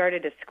I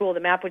started a school, The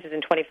Map, which is in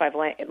 25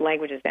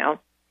 languages now.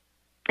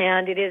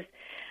 And it is,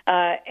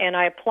 and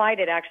I applied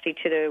it actually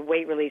to the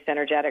weight release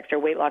energetics or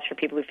weight loss for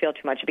people who feel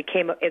too much.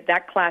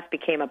 That class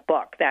became a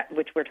book,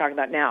 which we're talking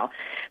about now.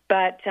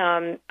 But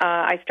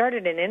I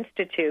started an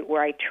institute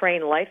where I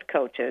train life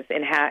coaches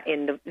in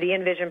the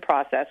Envision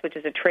process, which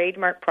is a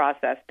trademark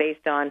process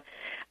based on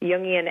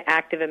Jungian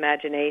active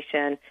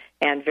imagination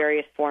and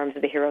various forms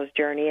of the hero's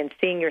journey and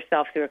seeing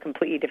yourself through a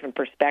completely different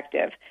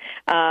perspective.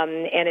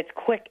 And it's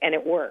quick and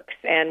it works.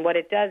 And what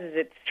it does is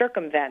it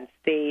circumvents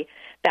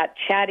that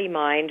chatty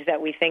mind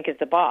that we think is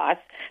the boss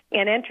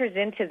and enters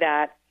into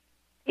that,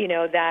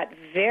 that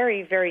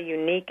very, very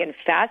unique and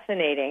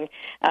fascinating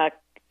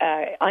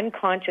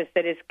unconscious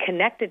that is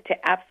connected to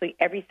absolutely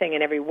everything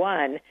and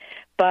everyone.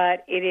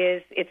 But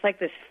it's like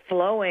this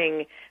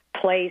flowing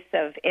place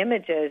of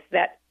images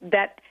that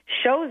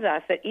shows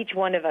us that each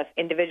one of us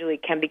individually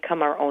can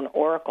become our own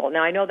oracle.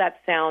 Now, I know that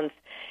sounds,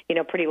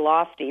 pretty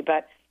lofty,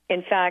 but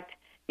in fact,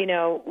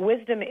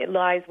 wisdom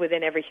lies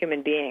within every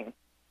human being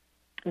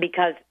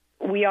because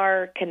we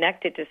are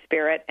connected to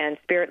Spirit, and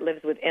Spirit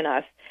lives within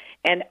us.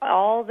 And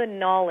all the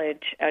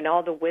knowledge and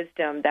all the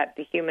wisdom that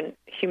the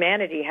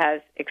humanity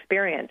has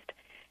experienced,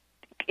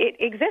 it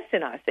exists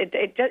in us.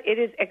 It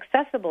is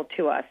accessible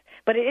to us,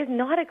 but it is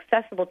not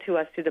accessible to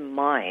us through the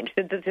mind.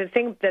 The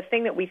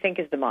thing that we think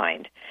is the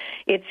mind.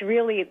 It's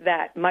really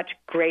that much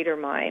greater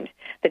mind,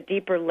 the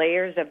deeper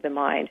layers of the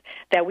mind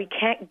that we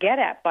can't get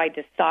at by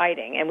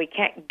deciding, and we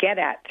can't get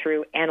at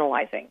through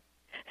analyzing.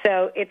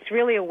 So it's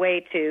really a way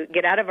to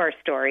get out of our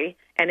story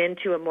and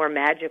into a more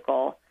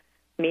magical,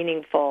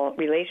 meaningful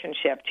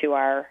relationship to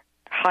a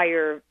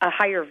higher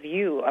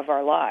view of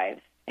our lives.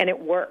 And it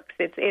works.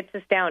 It's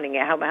astounding.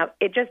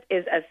 It just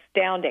is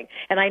astounding.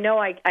 And I know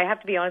I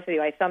have to be honest with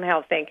you, I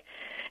somehow think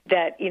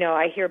that,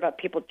 I hear about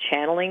people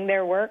channeling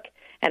their work,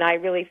 and I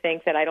really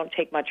think that I don't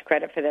take much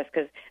credit for this,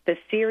 because the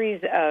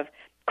series of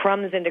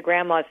crumbs into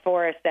Grandma's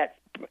forest that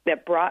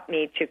brought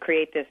me to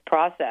create this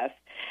process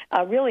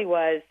really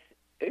was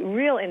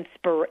real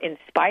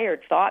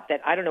inspired thought that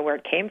I don't know where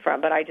it came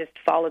from, but I just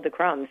followed the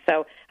crumbs.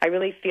 So I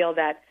really feel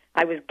that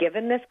I was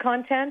given this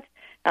content.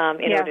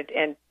 Order to,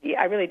 and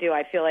I really do.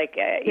 I feel like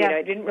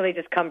it didn't really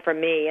just come from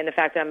me, and the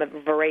fact that I'm a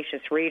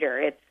voracious reader.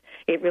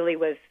 It really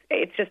was.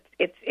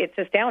 It's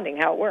astounding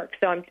how it works.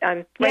 So I'm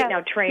right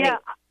now training.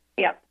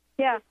 Yeah.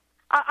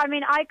 I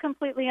mean, I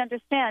completely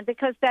understand,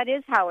 because that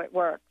is how it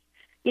works.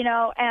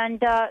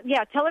 And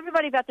tell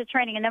everybody about the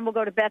training, and then we'll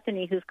go to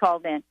Bethany, who's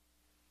called in.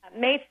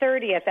 May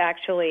 30th,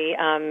 actually,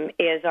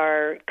 is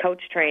our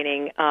coach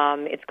training.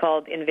 It's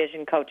called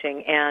Envision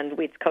Coaching, and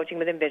it's Coaching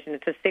with Envision.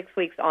 It's a 6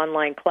 weeks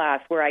online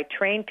class where I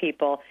train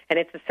people, and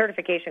it's a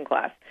certification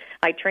class.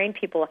 I train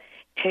people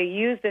to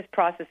use this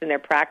process in their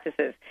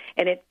practices,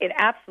 and it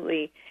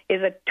absolutely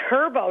is a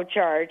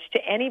turbocharge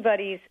to any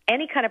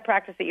kind of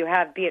practice that you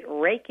have, be it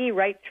Reiki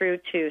right through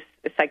to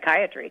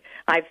psychiatry.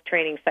 I'm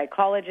training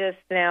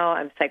psychologists now.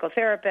 I'm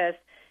psychotherapists.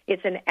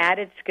 It's an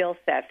added skill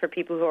set for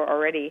people who are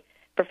already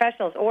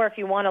professionals, or if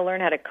you want to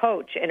learn how to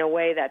coach in a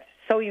way that's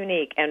so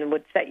unique and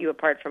would set you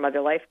apart from other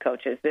life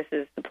coaches, this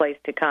is the place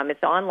to come.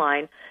 It's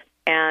online,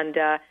 and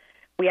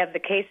we have the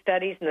case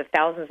studies and the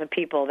thousands of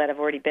people that have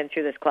already been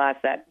through this class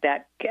that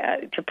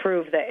to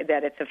prove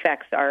that its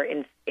effects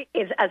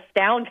is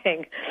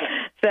astounding.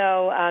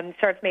 So it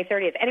starts May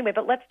 30th. Anyway,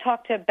 but let's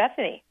talk to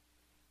Bethany.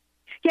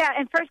 Yeah,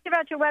 and first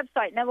about your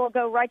website, and then we'll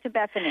go right to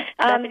Bethany.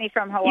 Bethany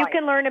from Hawaii. You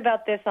can learn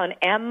about this on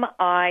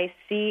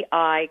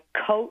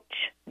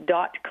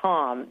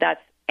MICIcoach.com.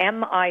 That's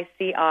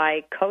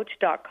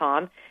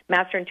MICIcoach.com,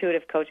 Master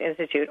Intuitive Coach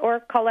Institute, or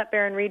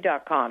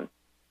ColetteBaron-Reid.com.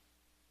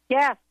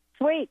 Yeah,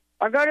 sweet.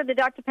 Or go to the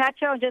Dr. Pat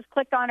Show and just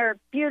click on her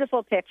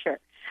beautiful picture.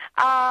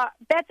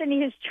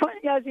 Bethany is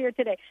joining us here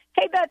today.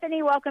 Hey,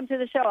 Bethany, welcome to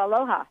the show.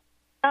 Aloha.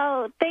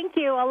 Oh, thank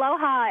you.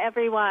 Aloha,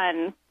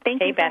 everyone.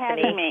 Thank you for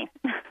having me.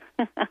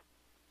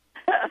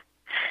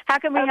 How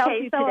can we help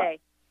you today?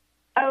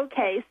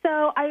 Okay,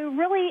 so I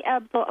really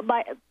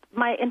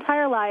my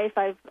entire life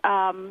I've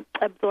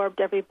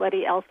absorbed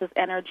everybody else's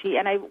energy,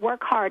 and I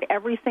work hard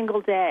every single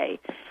day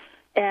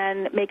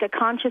and make a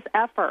conscious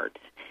effort.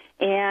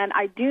 And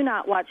I do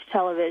not watch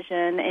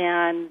television,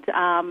 and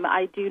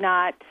I do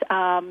not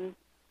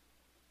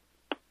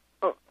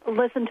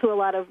listen to a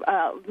lot of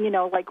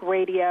like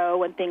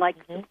radio and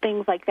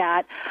things like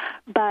that.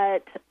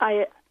 But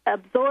I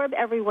absorb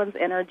everyone's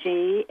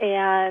energy,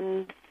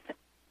 and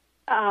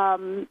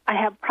I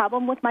have a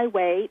problem with my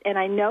weight, and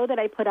I know that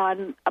I put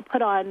on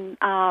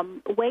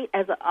weight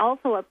as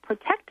also a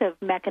protective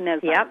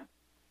mechanism. Yep,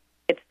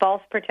 it's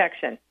false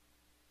protection.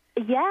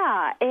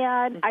 Yeah,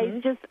 and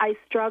I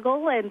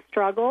struggle, and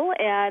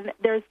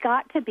there's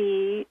got to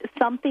be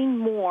something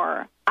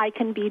more I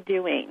can be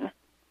doing.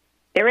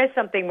 There is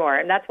something more,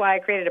 and that's why I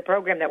created a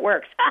program that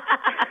works.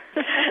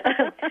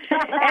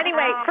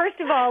 Anyway, first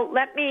of all,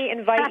 let me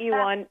invite you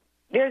on.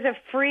 There's a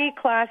free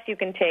class you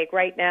can take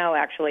right now,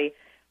 actually,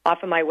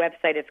 off of my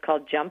website. It's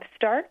called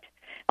Jumpstart.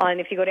 And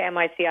if you go to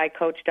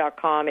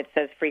MICIcoach.com, it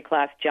says free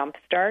class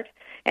Jumpstart,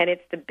 and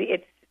it's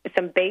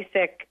some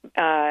basic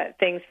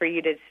things for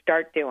you to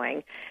start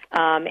doing,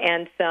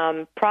 and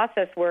some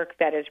process work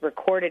that is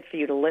recorded for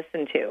you to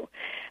listen to.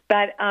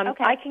 But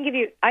okay.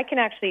 I can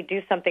actually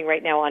do something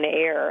right now on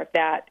air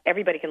that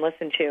everybody can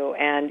listen to,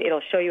 and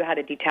it'll show you how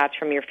to detach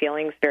from your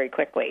feelings very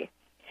quickly.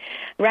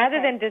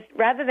 Rather than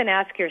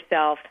ask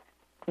yourself,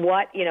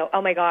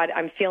 oh my God,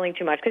 I'm feeling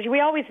too much, because we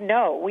always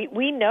know.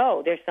 We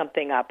know there's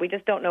something up. We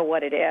just don't know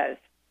what it is.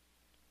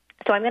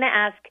 So I'm going to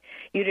ask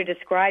you to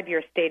describe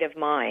your state of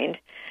mind,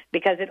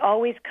 because it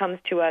always comes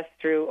to us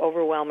through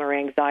overwhelm or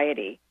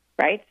anxiety,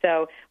 right?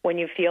 So when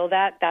you feel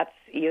that's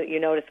you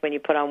notice when you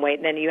put on weight,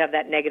 and then you have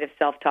that negative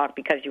self-talk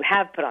because you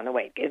have put on the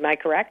weight. Am I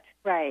correct?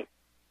 Right.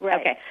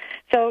 Okay.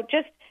 So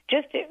just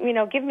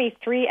give me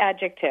 3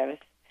 adjectives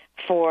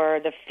for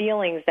the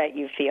feelings that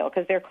you feel,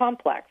 because they're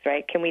complex,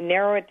 right? Can we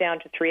narrow it down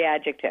to 3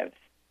 adjectives?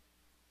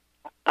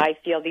 I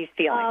feel these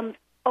feelings.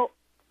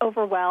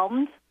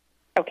 Overwhelmed.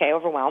 Okay,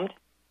 overwhelmed.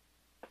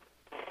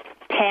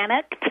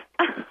 Panicked.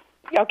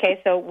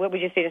 Okay, so what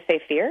would you say?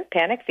 Fear?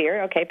 Panic,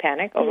 fear. Okay,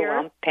 panic,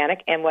 overwhelmed,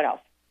 panic, and what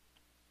else?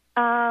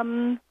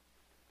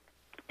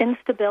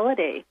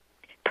 Instability.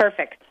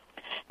 Perfect.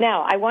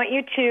 Now, I want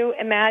you to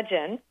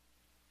imagine,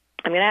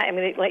 I'm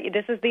going to let you,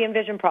 this is the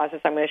envision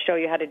process I'm going to show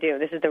you how to do.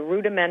 This is the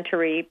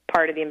rudimentary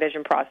part of the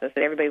envision process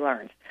that everybody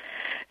learns.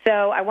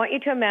 So I want you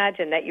to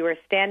imagine that you are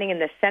standing in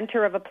the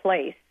center of a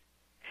place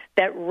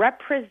that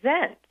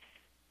represents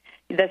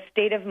the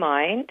state of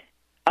mind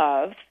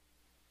of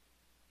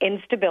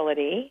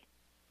instability,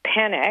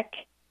 panic,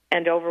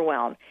 and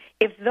overwhelm.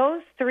 If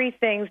those three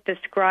things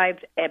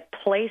described a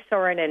place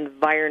or an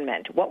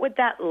environment, what would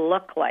that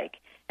look like?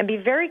 And be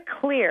very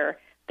clear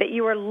that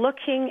you are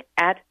looking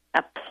at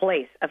a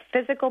place, a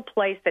physical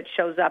place that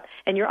shows up,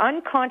 and your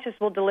unconscious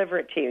will deliver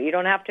it to you. You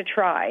don't have to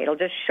try. It'll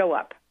just show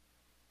up.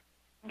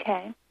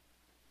 Okay.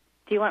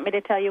 Do you want me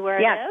to tell you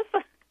where Yes. it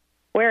is?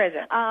 Where is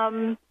it?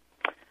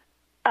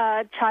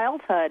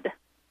 Childhood.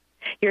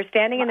 You're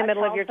standing in the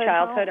middle of your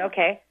childhood. home.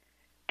 Okay.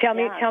 Tell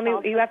me.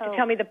 You have to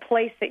tell me the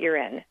place that you're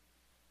in.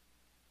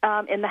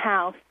 In the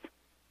house.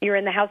 You're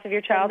in the house of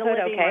your childhood. In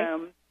the living okay.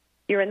 room.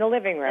 You're in the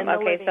living room. In the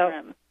okay. living So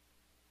room.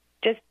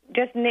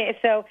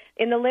 so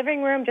in the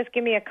living room, just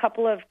give me a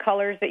couple of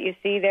colors that you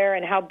see there,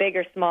 and how big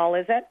or small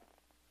is it?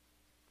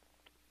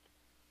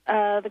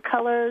 The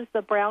colors,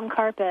 the brown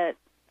carpet.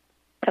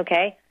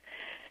 Okay.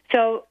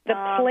 So the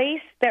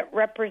place that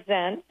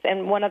represents,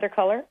 and one other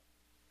color?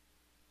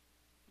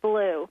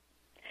 Blue.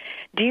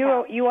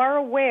 You are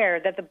aware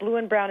that the blue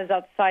and brown is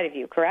outside of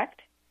you,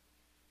 correct?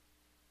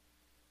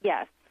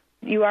 Yes.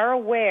 You are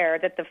aware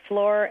that the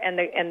floor and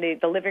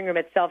the living room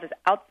itself is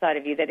outside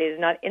of you, that it is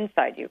not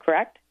inside you,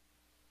 correct?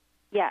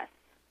 Yes.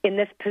 In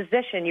this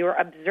position, you are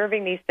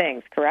observing these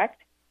things,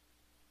 correct?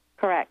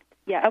 Correct.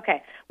 Yes.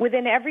 Okay.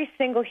 Within every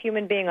single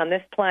human being on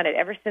this planet,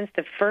 ever since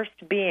the first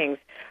beings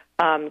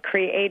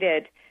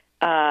created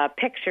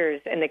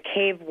pictures in the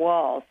cave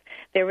walls,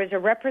 there was a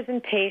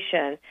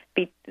representation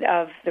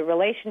of the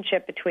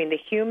relationship between the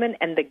human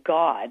and the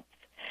gods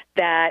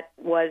that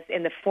was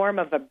in the form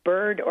of a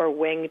bird or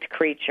winged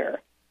creature.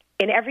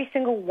 In every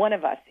single one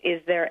of us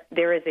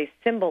there is a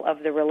symbol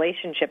of the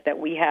relationship that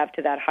we have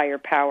to that higher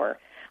power.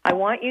 I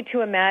want you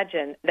to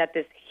imagine that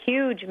this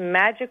huge,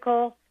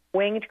 magical,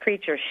 winged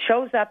creature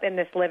shows up in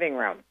this living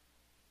room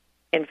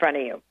in front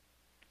of you.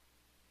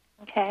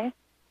 Okay.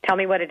 Tell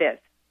me what it is.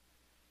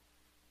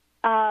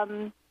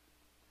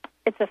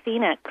 It's a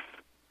phoenix.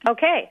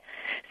 Okay.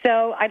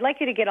 So I'd like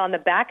you to get on the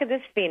back of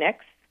this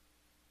phoenix.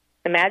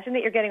 Imagine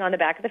that you're getting on the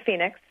back of the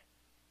phoenix.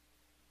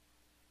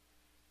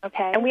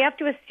 Okay. And we have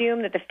to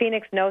assume that the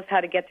phoenix knows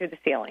how to get through the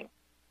ceiling.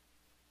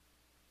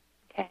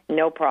 Okay.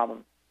 No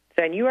problem.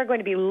 So, and you are going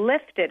to be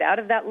lifted out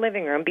of that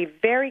living room. Be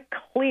very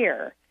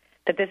clear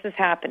that this is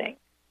happening.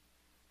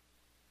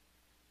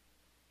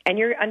 And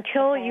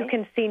until you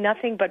can see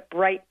nothing but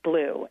bright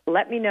blue.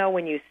 Let me know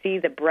when you see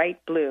the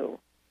bright blue.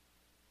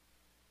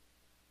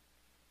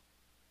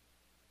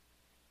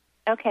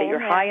 Okay. That you're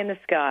high in the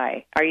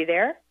sky. Are you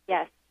there?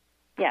 Yes.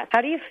 Yes.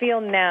 How do you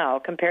feel now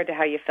compared to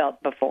how you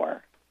felt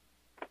before?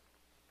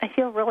 I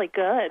feel really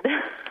good.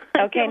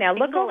 Okay, now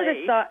look over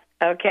the side.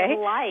 Okay.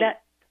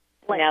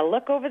 Now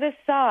look over the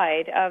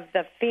side of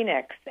the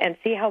phoenix and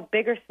see how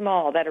big or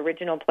small that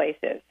original place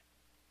is.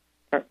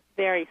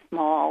 Very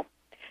small.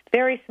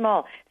 Very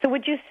small. So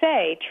would you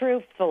say,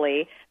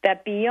 truthfully,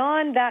 that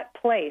beyond that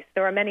place,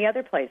 there are many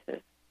other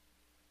places?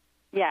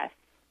 Yes.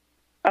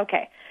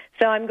 Okay.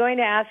 So I'm going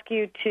to ask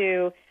you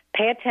to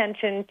pay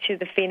attention to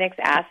the phoenix,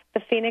 ask the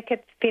phoenix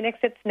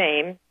its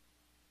name,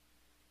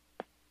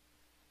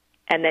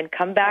 and then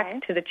come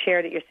back to the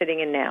chair that you're sitting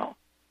in now.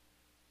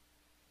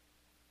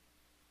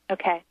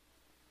 Okay.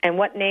 And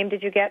what name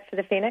did you get for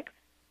the phoenix?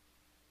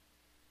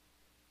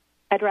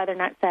 I'd rather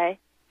not say.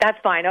 That's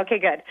fine. Okay,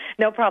 good.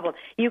 No problem.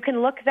 You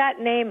can look that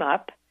name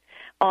up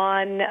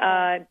on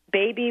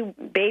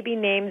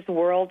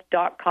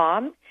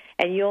babynamesworld.com,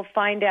 and you'll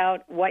find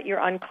out what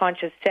your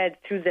unconscious said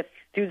through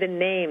the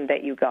name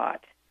that you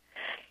got.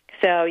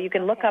 So you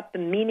can look up the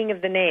meaning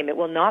of the name. It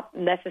will not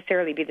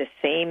necessarily be the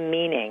same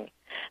meaning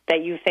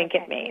that you think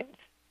it means.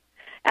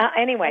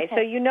 Anyway,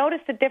 so you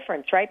notice the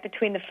difference, right,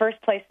 between the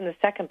first place and the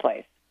second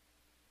place?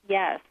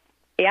 Yes.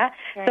 Yeah?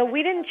 So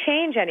we didn't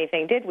change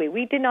anything, did we?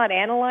 We did not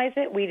analyze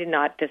it. We did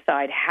not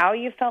decide how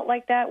you felt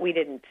like that. We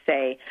didn't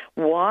say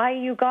why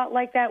you got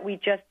like that. We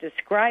just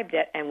described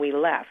it and we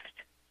left.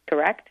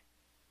 Correct?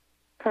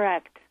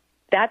 Correct.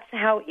 That's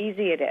how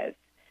easy it is.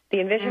 The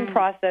envision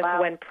process,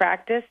 when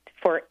practiced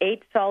for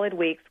 8 solid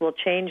weeks, will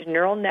change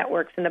neural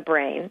networks in the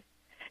brain,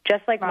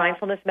 just like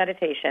mindfulness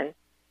meditation,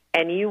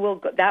 and you will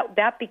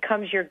that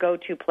becomes your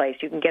go-to place.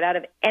 You can get out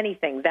of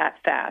anything that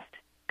fast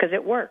because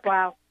it works.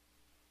 Wow.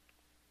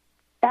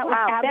 That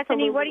was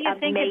Bethany, what do you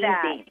think of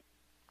that?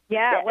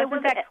 Yeah,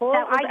 wasn't that cool?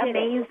 That was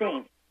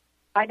amazing.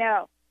 I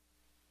know.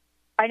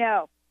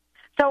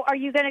 So are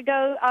you going to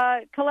go,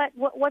 Colette,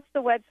 what's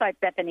the website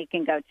Bethany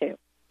can go to?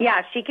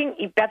 Yeah, she can.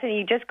 Bethany,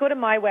 you just go to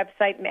my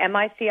website,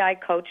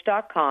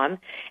 micicoach.com,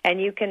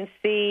 and you can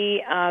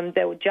see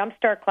the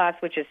Jumpstart class,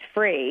 which is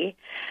free,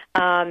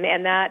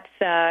 and that's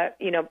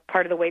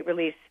part of the weight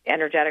release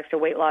energetics or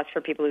weight loss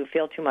for people who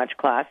feel too much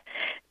class.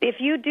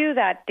 If you do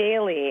that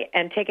daily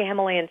and take a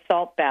Himalayan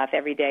salt bath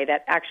every day,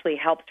 that actually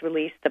helps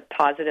release the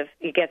positive.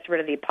 It gets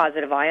rid of the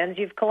positive ions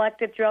you've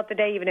collected throughout the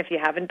day, even if you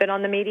haven't been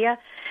on the media.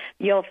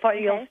 You'll find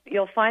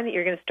that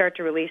you're going to start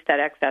to release that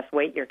excess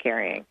weight you're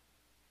carrying.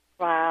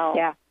 Wow.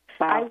 Yeah.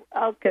 Wow.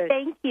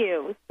 Thank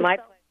you. My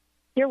pleasure.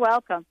 You're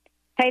welcome.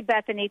 Hey,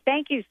 Bethany,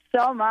 thank you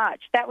so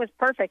much. That was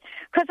perfect.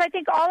 Because I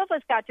think all of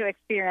us got to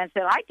experience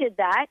it. I did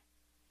that.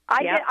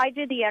 I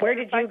did the exercise. Where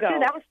did you go? Too.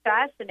 That was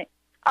fascinating.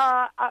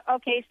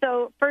 Okay,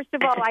 so first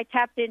of all, I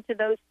tapped into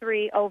those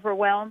three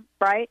overwhelm,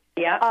 right?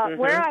 Yeah.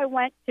 Where I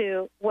went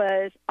to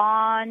was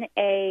on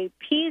a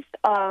piece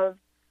of,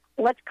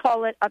 let's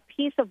call it a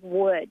piece of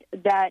wood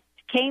that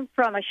came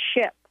from a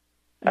ship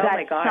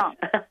that sunk.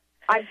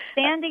 I'm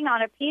standing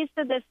on a piece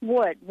of this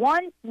wood,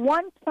 one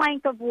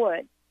plank of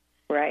wood,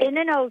 right, in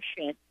an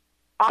ocean,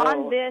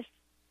 on this,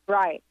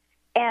 right,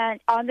 and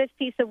on this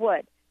piece of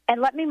wood.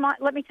 And let me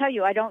tell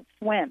you, I don't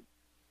swim.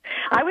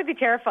 I would be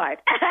terrified.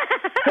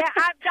 Yeah,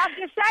 I'm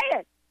just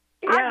saying.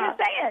 Yeah. I'm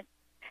just saying.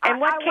 And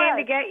what came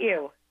to get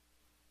you?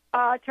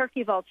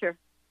 Turkey vulture.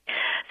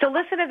 So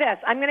listen to this.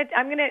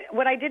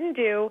 What I didn't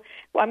do,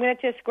 I'm going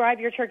to describe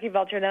your turkey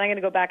vulture, and then I'm going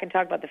to go back and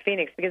talk about the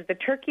phoenix, because the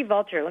turkey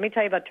vulture, let me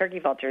tell you about turkey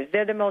vultures.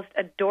 They're the most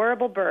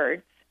adorable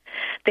birds.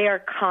 They are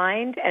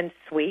kind and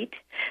sweet.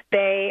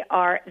 They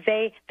are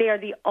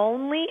the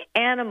only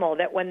animal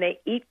that when they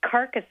eat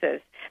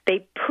carcasses,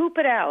 they poop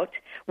it out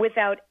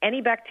without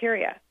any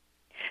bacteria.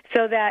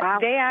 So that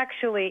they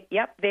actually,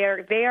 they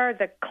are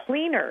the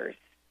cleaners.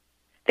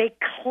 They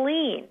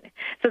clean.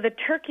 So the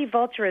turkey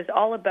vulture is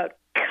all about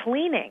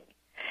cleaning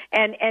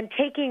and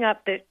taking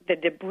up the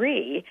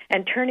debris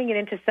and turning it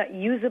into some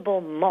usable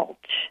mulch.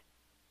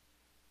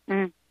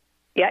 Mm.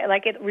 Yeah,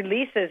 like it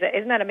releases.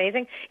 Isn't that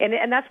amazing?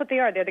 And that's what they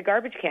are. They're the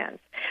garbage cans.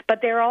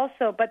 But they're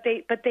also, but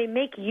they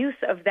make use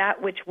of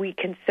that which we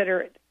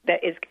consider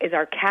that is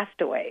our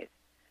castaways.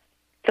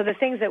 So the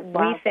things that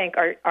we think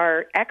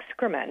are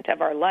excrement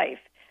of our life,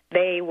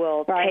 they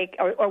will take,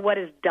 or what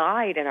has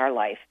died in our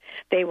life,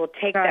 they will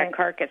take that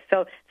carcass.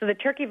 So the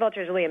turkey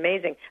vulture is really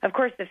amazing. Of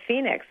course, the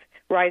phoenix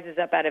rises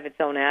up out of its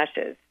own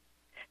ashes.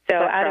 So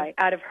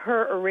out of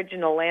her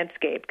original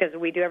landscape, because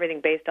we do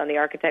everything based on the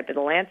archetype of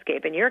the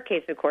landscape. In your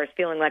case, of course,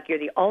 feeling like you're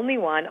the only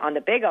one on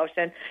the big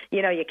ocean,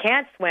 you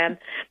can't swim,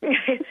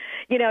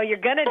 you're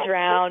going to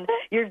drown,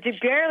 you're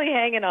barely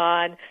hanging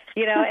on,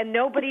 and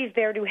nobody's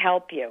there to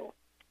help you.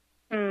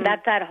 Mm.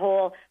 That's that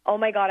whole, oh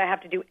my God, I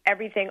have to do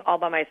everything all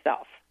by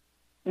myself.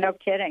 No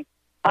kidding.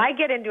 I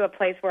get into a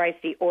place where I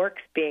see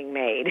orcs being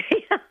made,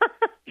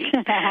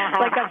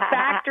 like a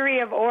factory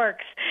of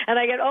orcs, and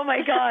I get, oh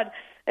my God.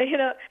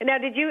 Now,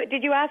 did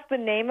you ask the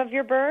name of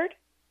your bird?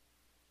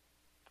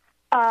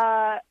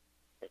 No,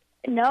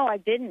 I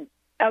didn't.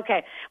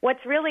 Okay.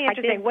 What's really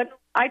interesting, when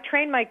I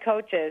train my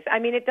coaches,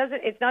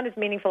 it's not as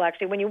meaningful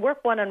actually. When you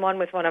work one-on-one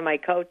with one of my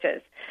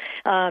coaches,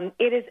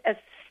 it is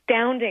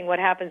astounding what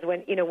happens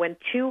when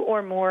two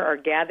or more are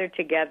gathered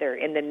together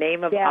in the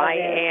name of I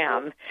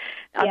am.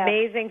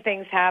 Amazing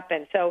things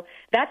happen. So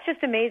that's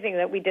just amazing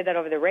that we did that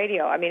over the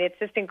radio. It's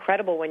just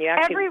incredible when you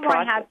actually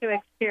Everyone had to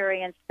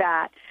experience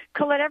that.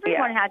 Colette,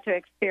 everyone had to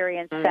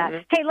experience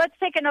that. Hey, let's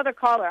take another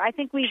caller. I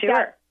think we've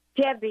got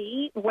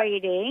Debbie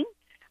waiting.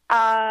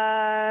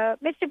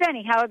 Mr.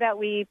 Benny, how about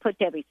we put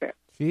Debbie through?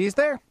 She's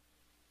there.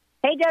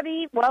 Hey,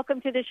 Debbie, welcome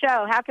to the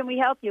show. How can we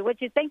help you?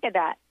 What'd you think of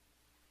that?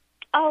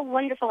 Oh,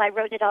 wonderful. I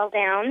wrote it all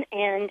down,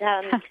 and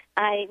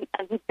I'm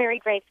very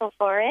grateful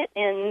for it.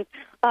 And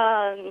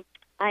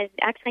I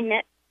actually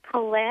met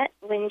Colette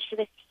when she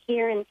was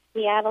here in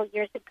Seattle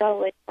years ago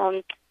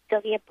with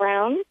Sylvia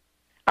Brown.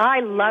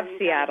 I love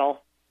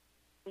Seattle.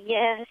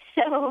 Yes,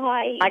 so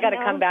I got to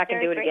come back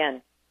and do it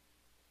again.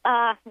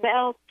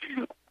 Well,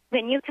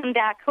 when you come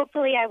back,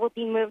 hopefully I will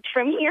be moved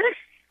from here.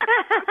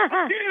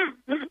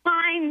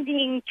 I'm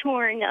being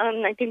torn.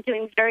 I've been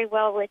doing very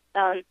well with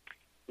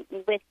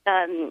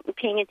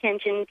paying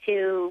attention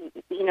to,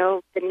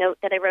 the note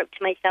that I wrote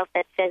to myself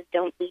that says,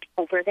 don't eat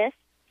over this.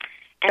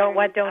 Don't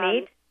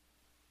eat?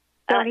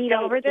 Don't eat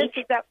over this?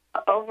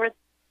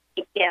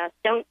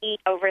 Don't eat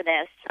over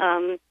this.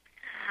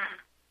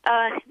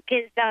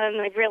 Because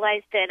I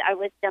realized that I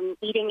was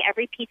eating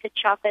every piece of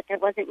chocolate that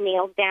wasn't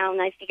nailed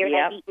down. I figured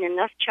I'd eaten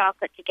enough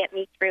chocolate to get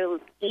me through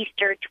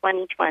Easter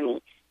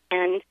 2020.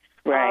 And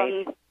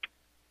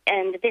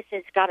and this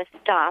has got to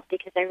stop,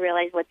 because I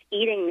realize what's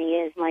eating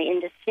me is my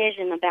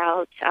indecision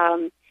about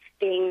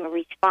being a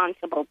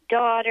responsible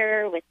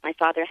daughter, with my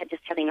father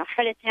just having a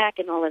heart attack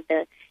and all of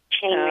the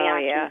chain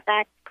reactions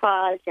that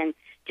caused. And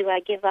do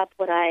I give up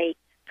what I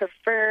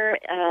prefer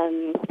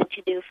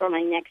to do for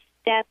my next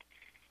step,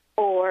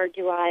 or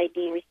do I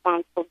be a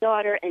responsible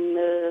daughter and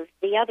move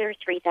the other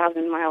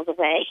 3,000 miles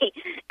away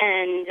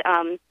and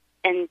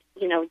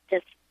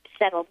just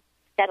settle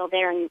settle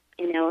there and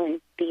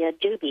be a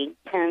doobie.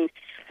 And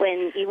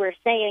when you were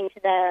saying to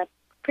the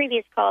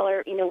previous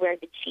caller, where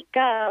did she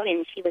go?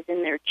 And she was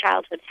in their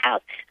childhood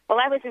house. Well,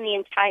 I was in the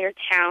entire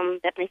town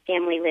that my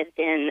family lived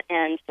in,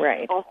 and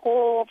a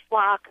whole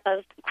flock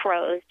of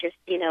crows just,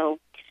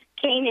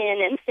 came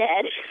in and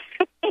said,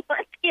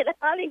 let's get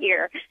out of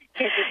here.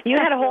 You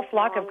had a whole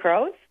flock of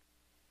crows?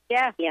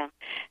 Yeah. Yeah.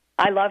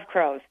 I love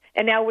crows.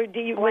 And now,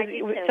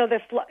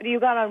 you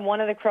got on one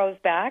of the crows'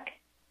 back?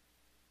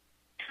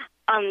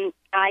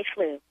 I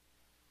flew.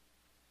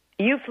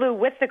 You flew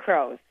with the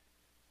crows?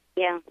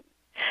 Yeah.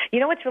 You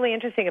know what's really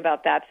interesting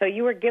about that? So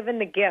you were given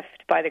the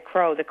gift by the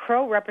crow. The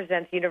crow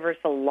represents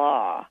universal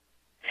law.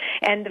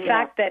 And the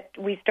fact that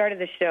we started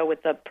the show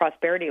with the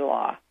prosperity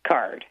law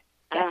card,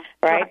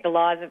 right? The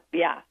laws of,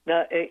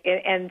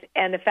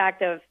 and the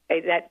fact of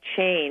that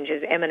change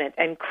is imminent.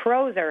 And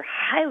crows are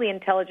highly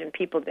intelligent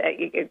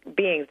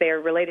beings. They are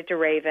related to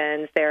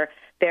ravens. They're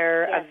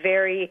a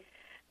very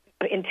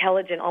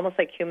intelligent, almost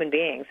like human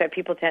beings. That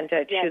people tend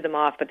to chew them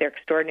off, but they're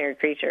extraordinary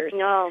creatures.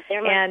 No,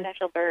 they're my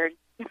special bird.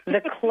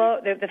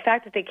 The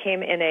fact that they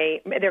came in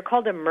they're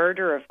called a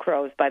murder of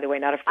crows, by the way,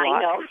 not a flock.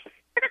 I know.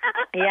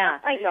 Yeah,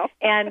 I know.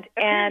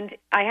 And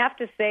I have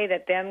to say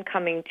that them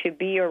coming to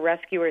be your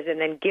rescuers and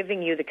then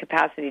giving you the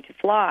capacity to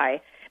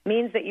fly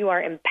means that you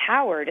are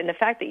empowered. And the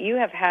fact that you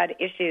have had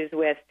issues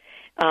with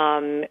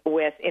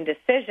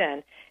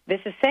indecision,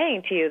 this is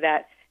saying to you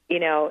that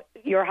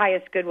your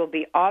highest good will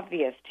be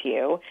obvious to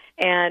you,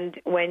 and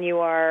when you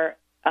are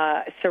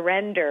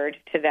surrendered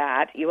to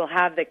that, you will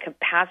have the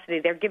capacity.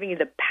 They're giving you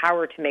the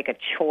power to make a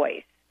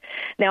choice.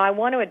 Now, I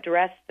want to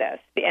address this,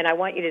 and I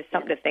want you to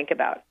something to think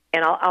about.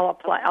 And I'll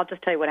apply. I'll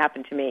just tell you what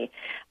happened to me.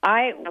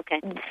 I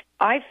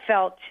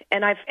felt,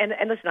 and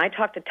listen, I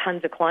talk to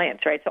tons of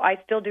clients, right? So I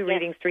still do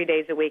readings 3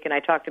 days a week, and I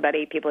talk to about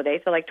 8 people a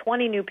day. So like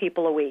 20 new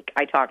people a week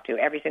I talk to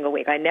every single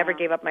week. I never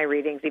gave up my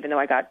readings, even though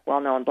I got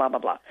well-known, blah, blah,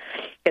 blah.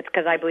 It's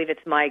because I believe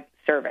it's my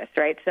service,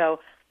 right? So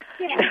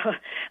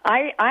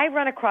I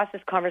run across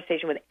this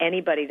conversation with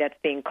anybody that's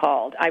being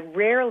called. I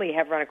rarely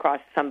have run across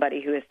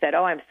somebody who has said,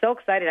 oh, I'm so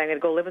excited, I'm going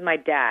to go live with my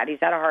dad. He's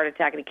had a heart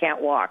attack and he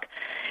can't walk.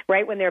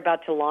 Right when they're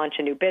about to launch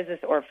a new business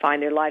or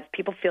find their lives,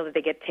 people feel that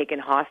they get taken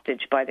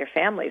hostage by their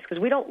families,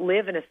 because we don't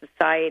live in a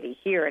society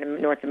here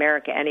in North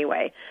America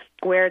anyway,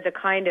 where the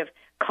kind of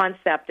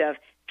concept of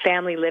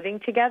family living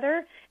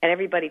together and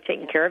everybody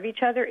taking care of each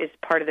other is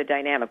part of the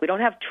dynamic. We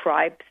don't have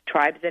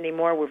tribes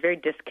anymore. We're very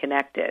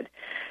disconnected.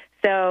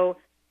 So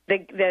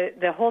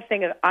the whole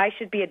thing of I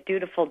should be a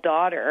dutiful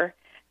daughter,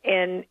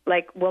 and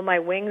will my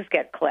wings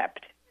get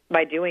clipped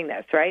by doing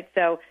this, right?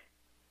 So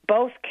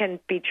both can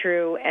be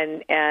true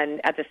and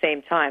at the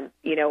same time,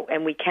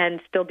 and we can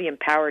still be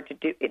empowered to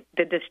do it.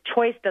 This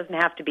choice doesn't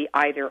have to be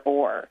either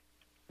or.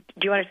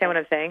 Do you understand what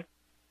I'm saying?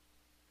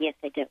 Yes,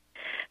 I do.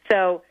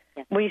 So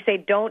when you say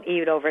don't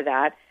eat over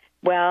that,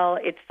 well,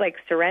 it's like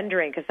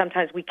surrendering, because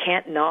sometimes we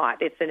can't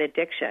not. It's an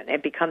addiction.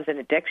 It becomes an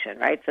addiction,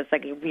 right? So it's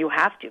like you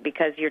have to,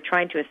 because you're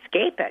trying to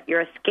escape it.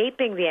 You're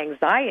escaping the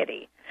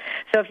anxiety.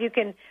 So if you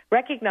can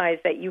recognize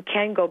that you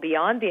can go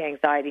beyond the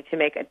anxiety to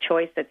make a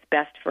choice that's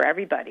best for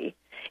everybody.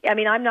 I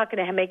mean, I'm not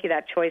going to make you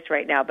that choice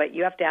right now, but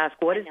you have to ask,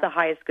 what is the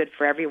highest good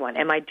for everyone?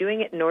 Am I doing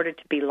it in order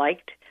to be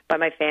liked by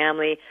my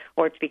family,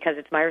 or it's because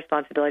it's my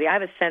responsibility? I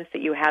have a sense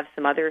that you have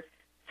some other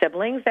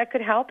siblings that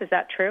could help. Is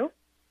that true?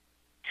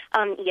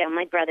 Yeah,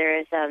 my brother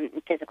is a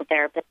physical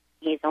therapist.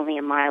 He's only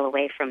a mile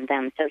away from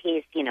them, so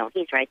he's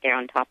right there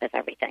on top of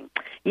everything.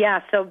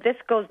 Yeah, so this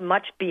goes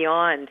much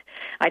beyond.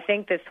 I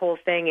think this whole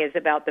thing is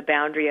about the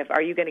boundary of,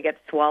 are you going to get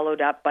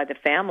swallowed up by the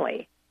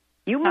family?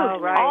 You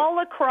moved all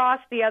across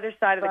the other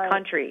side of the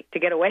country to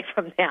get away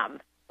from them.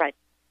 Right.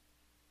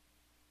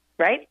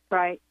 Right?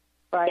 Right.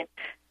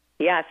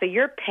 Yeah, so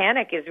your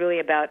panic is really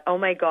about, oh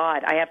my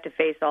God, I have to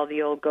face all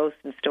the old ghosts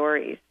and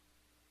stories.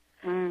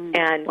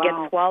 And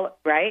get swallowed,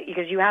 right?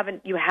 Because you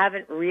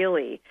haven't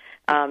really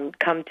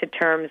come to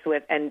terms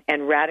with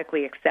and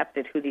radically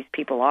accepted who these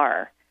people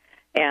are.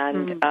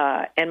 And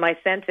my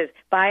sense is,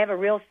 but I have a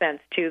real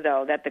sense too,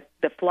 though, that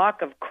the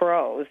flock of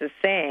crows is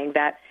saying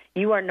that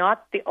you are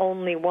not the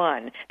only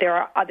one.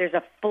 There's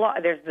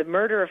the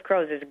murder of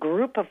crows. There's a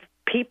group of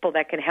people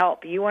that can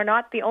help. You are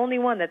not the only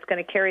one that's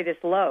going to carry this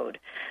load.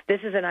 This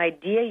is an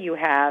idea you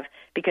have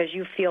because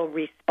you feel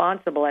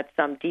responsible at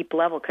some deep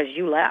level because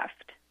you left.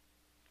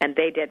 And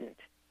they didn't.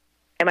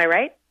 Am I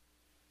right?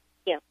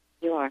 Yeah,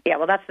 you are. Yeah,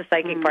 well, that's the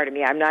psychic part of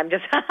me. I'm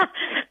just,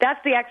 that's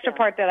the extra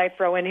part that I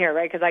throw in here,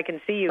 right? Because I can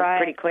see you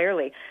pretty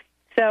clearly.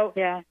 So,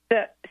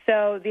 the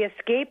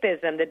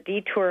escapism, the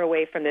detour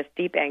away from this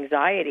deep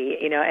anxiety,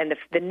 and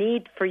the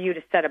need for you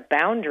to set a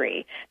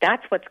boundary,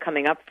 that's what's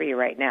coming up for you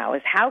right now,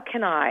 is how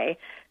can I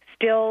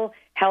still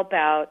help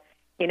out?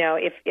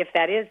 If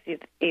that is,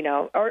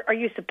 or are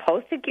you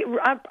supposed to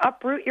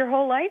uproot your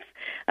whole life?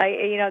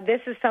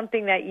 This is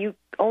something that you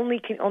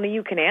only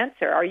you can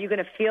answer. Are you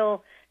going to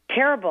feel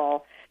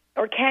terrible,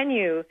 or can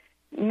you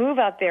move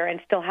out there and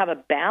still have a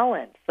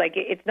balance? Like,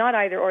 it's not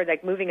either or,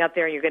 like moving out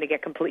there and you're going to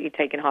get completely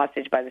taken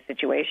hostage by the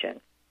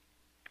situation.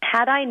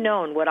 Had I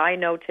known what I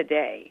know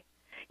today,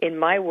 in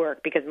my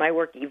work, because my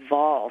work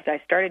evolved. I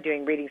started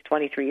doing readings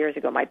 23 years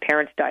ago. My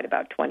parents died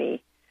about 25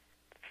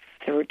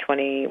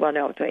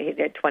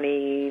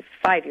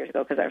 years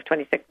ago, because I was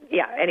 26.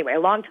 Yeah, anyway, a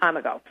long time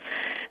ago.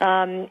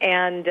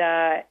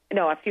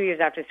 A few years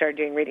after I started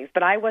doing readings.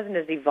 But I wasn't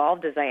as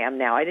evolved as I am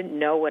now. I didn't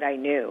know what I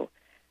knew.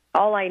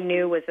 All I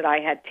knew was that I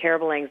had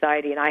terrible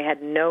anxiety, and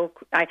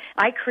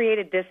I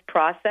created this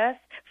process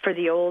for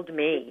the old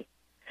me,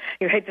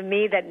 right? The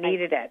me that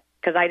needed it,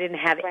 because I didn't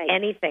have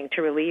anything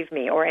to relieve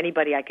me or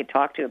anybody I could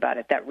talk to about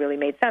it that really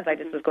made sense. I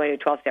just was going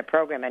to a 12-step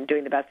program and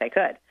doing the best I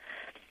could.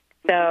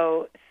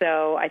 So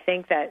I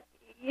think that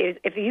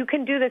if you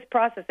can do this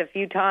process a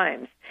few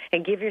times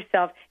and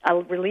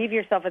relieve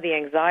yourself of the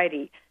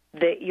anxiety,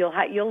 that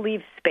you'll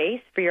leave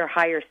space for your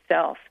higher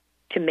self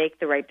to make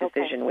the right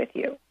decision with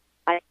you.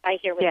 I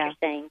hear what you're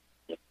saying.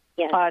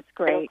 Yes. Oh, that's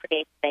great. It'll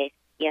create space.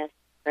 Yes,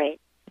 great.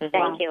 Mm-hmm.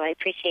 Thank you. I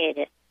appreciate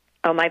it.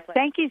 Oh, my pleasure.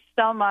 Thank you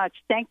so much.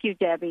 Thank you,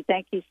 Debbie.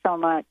 Thank you so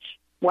much.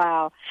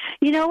 Wow.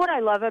 You know what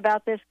I love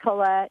about this,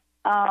 Colette?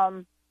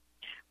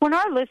 When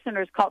our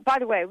listeners call, by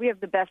the way, we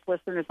have the best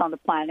listeners on the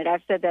planet.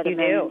 I've said that a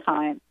million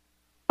times.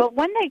 But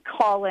when they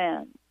call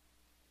in,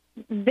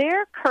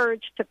 their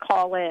courage to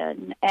call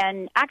in,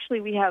 and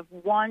actually we have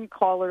one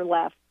caller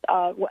left,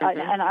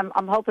 and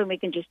I'm hoping we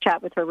can just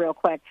chat with her real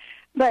quick.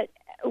 But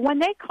when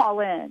they call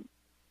in,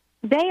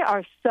 they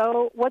are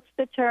so, what's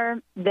the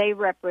term? They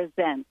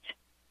represent.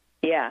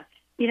 Yeah.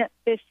 You know,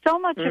 there's so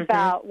much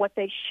about what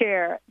they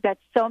share that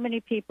so many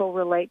people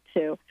relate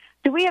to.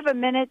 Do we have a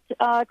minute,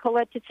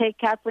 Colette, to take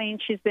Kathleen?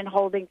 She's been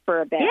holding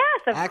for a bit.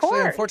 Yes, of course. Actually,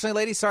 unfortunately,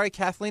 lady, sorry,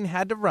 Kathleen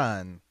had to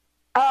run.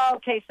 Oh,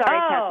 okay. Sorry,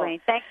 Kathleen.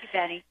 Thank you,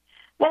 Benny.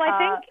 Well,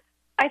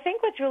 I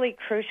think what's really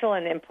crucial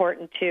and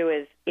important, too,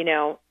 is, you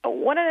know,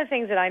 one of the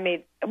things that I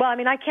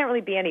can't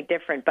really be any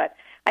different, but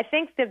I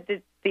think that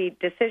the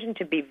decision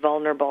to be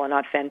vulnerable and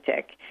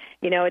authentic,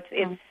 you know,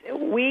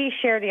 we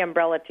share the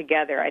umbrella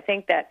together. I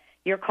think that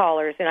your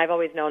callers, and I've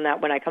always known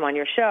that when I come on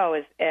your show,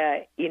 is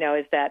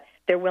that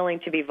they're willing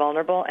to be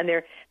vulnerable, and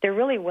they're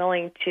really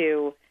willing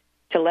to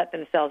let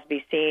themselves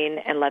be seen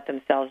and let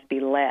themselves be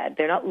led.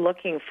 They're not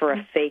looking for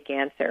a fake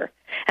answer.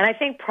 And I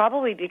think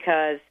probably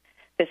because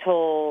this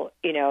whole,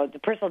 you know, the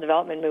personal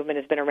development movement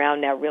has been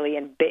around now really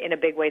in a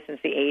big way since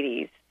the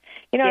 80s.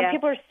 You know, and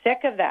people are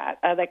sick of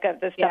that,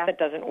 the stuff that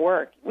doesn't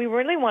work. We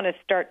really want to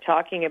start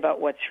talking about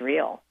what's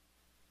real.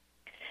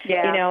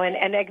 Yeah. You know,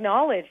 and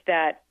acknowledge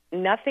that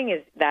nothing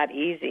is that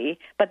easy,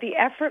 but the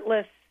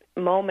effortless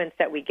moments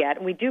that we get,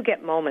 and we do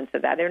get moments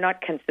of that. They're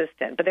not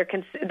consistent, but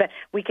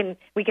we can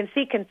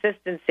see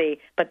consistency.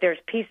 But there's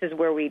pieces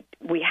where we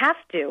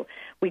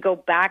go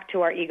back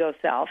to our ego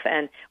self,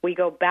 and we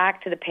go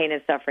back to the pain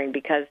and suffering,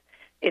 because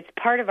it's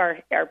part of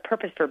our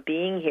purpose for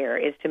being here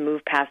is to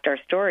move past our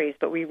stories,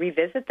 but we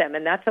revisit them,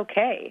 and that's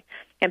okay.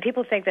 And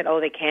people think that,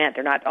 they can't.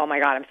 They're not, oh, my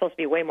God, I'm supposed to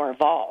be way more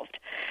evolved.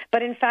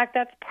 But, in fact,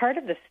 that's part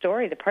of the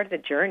story. The part of the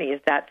journey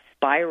is that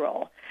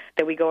spiral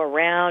that we go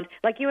around.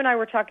 Like you and I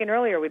were talking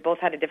earlier, we both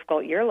had a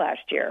difficult year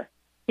last year.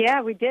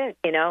 Yeah, we did.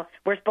 You know,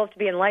 we're supposed to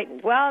be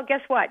enlightened. Well,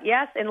 guess what?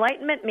 Yes,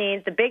 enlightenment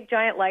means the big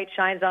giant light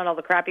shines on all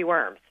the crappy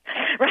worms.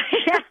 Right?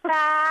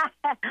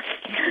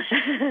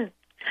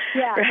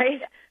 Yeah.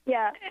 Right?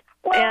 Yeah.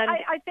 Well,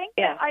 I think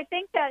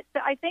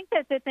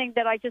that the thing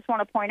that I just want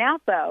to point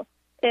out, though,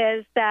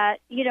 is that,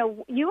 you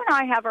know, you and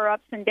I have our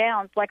ups and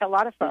downs like a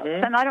lot of folks.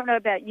 And I don't know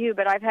about you,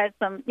 but I've had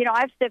some, you know,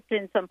 I've stepped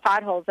in some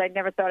potholes I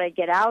never thought I'd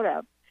get out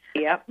of.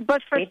 Yep.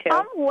 But for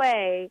some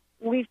way,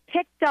 we've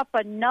picked up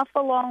enough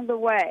along the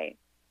way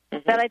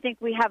that I think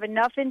we have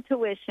enough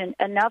intuition,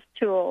 enough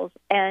tools,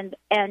 and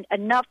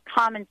enough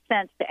common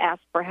sense to ask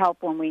for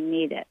help when we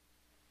need it.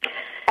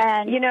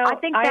 And, you know, I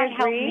think that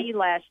helped me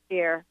last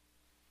year.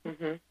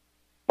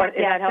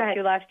 That helped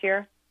you last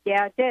year?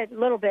 Yeah, it did, a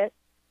little bit.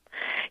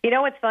 You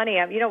know what's funny?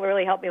 You know what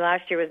really helped me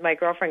last year was my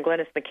girlfriend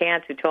Glynis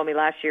McCants, who told me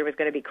last year was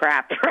going to be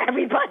crap for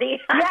everybody.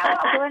 Yeah,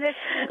 well,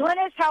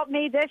 Glynis helped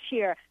me this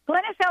year.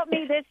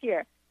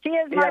 She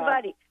is my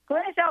buddy.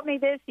 Glynis helped me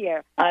this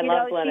year. I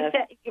love Glynis.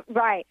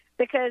 Right,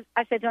 because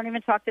I said, don't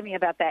even talk to me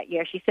about that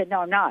year. She said,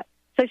 no, I'm not.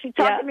 So she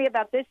talked to me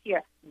about this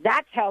year.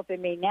 That's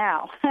helping me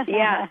now.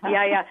 Yeah.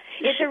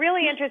 It's a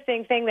really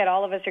interesting thing that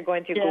all of us are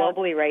going through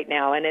globally right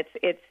now, and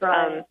it's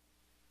right.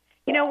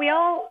 You know, we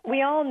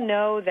all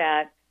know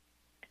that.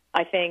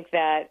 I think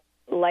that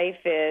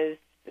life is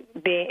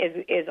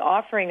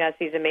offering us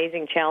these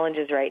amazing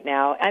challenges right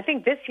now. I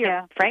think this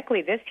year,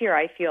 frankly,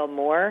 I feel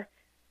more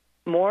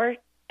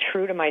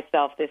true to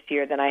myself this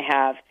year than I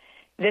have.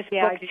 This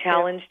book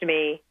challenged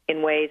me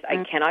in ways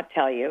I cannot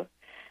tell you.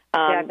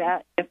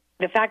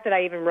 The fact that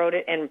I even wrote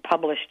it and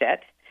published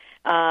it,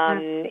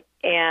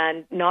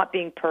 and not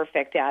being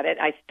perfect at it,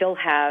 I still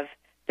have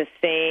the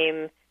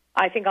same.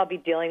 I think I'll be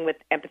dealing with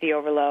empathy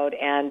overload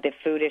and the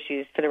food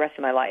issues for the rest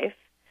of my life.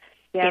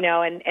 You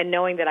know, and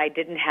knowing that I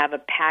didn't have a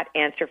pat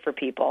answer for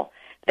people,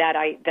 that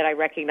I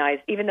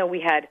recognized, even though we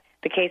had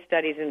the case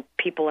studies and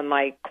people in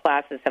my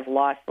classes have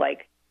lost,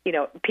 like, you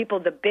know,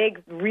 people, the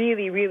big,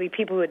 really, really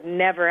people who had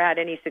never had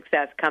any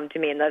success come to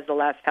me, and that's the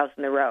last house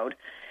in the road.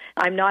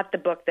 I'm not the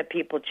book that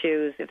people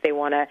choose if they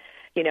want to,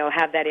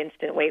 have that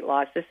instant weight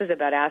loss. This is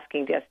about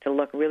asking us to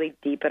look really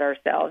deep at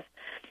ourselves.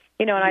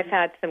 And I've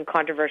had some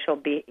controversial,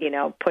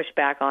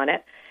 pushback on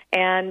it.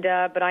 And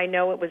but I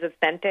know it was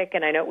authentic,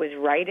 and I know it was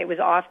right. It was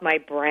off my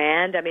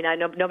brand. I mean, I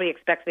know nobody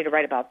expects me to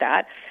write about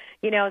that,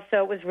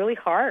 so it was really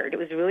hard. It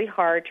was really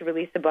hard to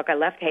release the book. I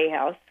left Hay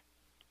House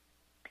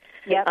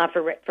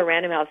for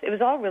Random House. It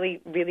was all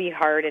really, really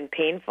hard and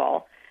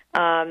painful,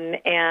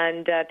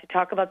 and to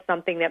talk about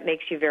something that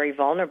makes you very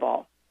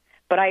vulnerable.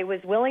 But I was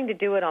willing to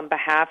do it on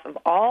behalf of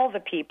all the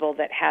people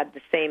that had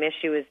the same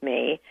issue as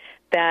me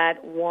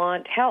that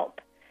want help.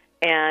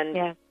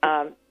 And,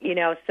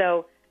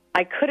 so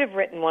I could have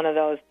written one of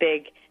those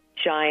big,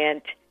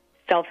 giant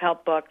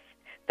self-help books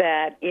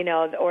that,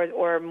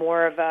 or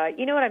more of a,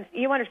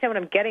 you understand what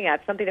I'm getting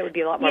at, something that would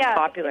be a lot more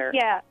popular.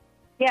 Yeah.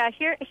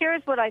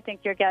 Here's what I think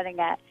you're getting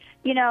at.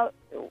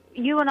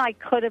 You and I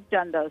could have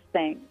done those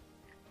things.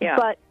 Yeah.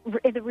 But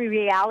in the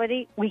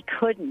reality, we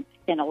couldn't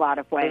in a lot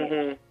of ways.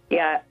 Mm-hmm.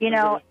 Yeah.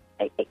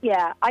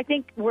 Yeah, I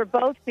think we're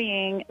both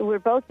being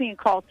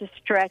called to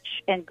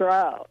stretch and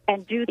grow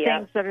and do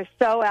things that are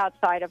so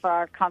outside of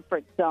our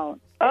comfort zone.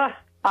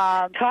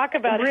 Talk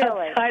about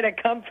really outside a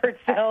comfort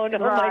zone. Oh,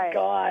 my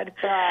God.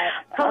 Right.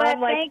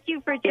 Colette, thank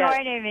you for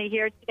joining me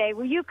here today.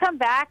 Will you come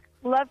back?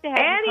 Love to have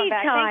you come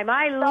back. Anytime.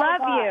 I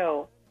love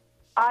you.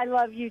 I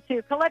love you,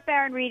 too. Colette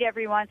Baron-Reid,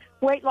 everyone.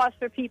 Weight loss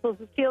for people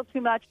who feel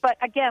too much. But,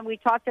 again, we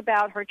talked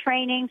about her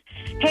trainings.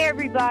 Hey,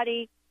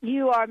 everybody,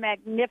 you are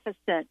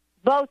magnificent.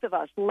 Both of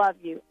us love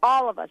you.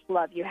 All of us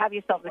love you. Have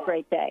yourselves a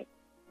great day.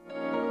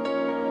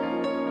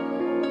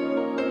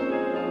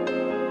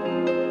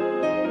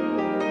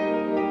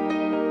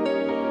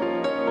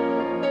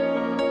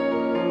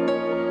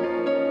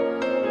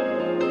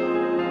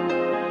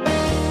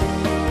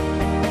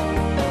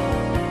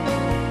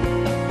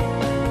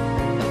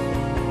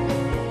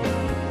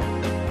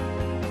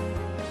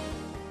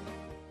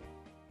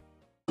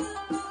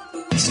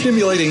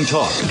 Stimulating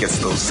talk gets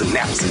those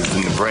synapses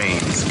in the brain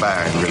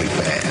firing really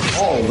fast.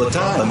 All the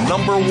time. The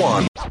number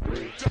one.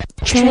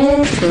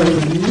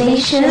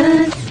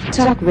 Transformation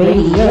Talk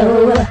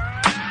Radio.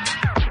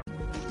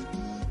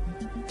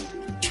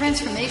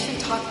 Transformation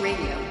Talk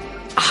Radio.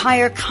 A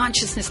higher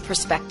consciousness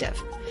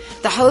perspective.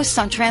 The hosts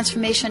on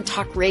Transformation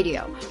Talk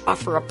Radio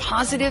offer a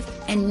positive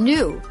and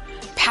new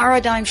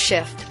paradigm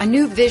shift, a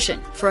new vision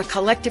for a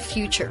collective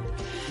future.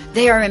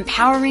 They are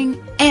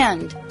empowering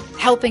and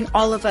helping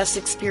all of us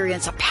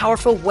experience a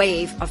powerful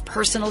wave of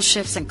personal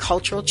shifts and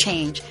cultural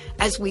change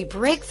as we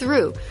break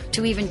through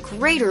to even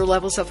greater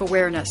levels of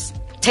awareness.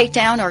 Take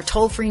down our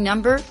toll-free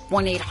number,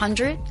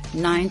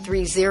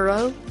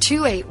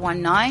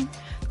 1-800-930-2819.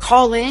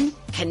 Call in,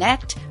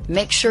 connect,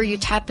 make sure you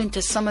tap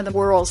into some of the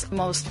world's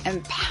most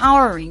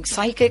empowering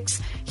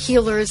psychics,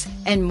 healers,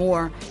 and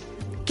more.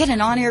 Get an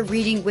on-air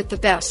reading with the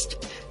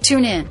best.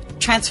 Tune in,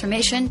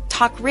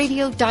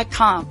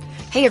 transformationtalkradio.com.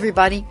 Hey,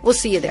 everybody, we'll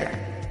see you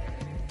there.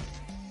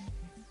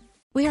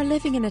 We are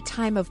living in a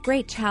time of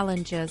great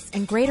challenges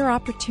and greater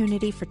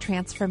opportunity for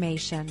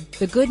transformation.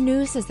 The good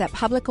news is that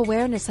public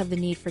awareness of the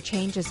need for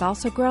change is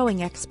also growing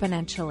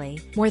exponentially.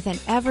 More than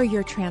ever,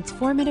 your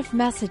transformative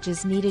message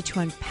is needed to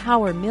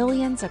empower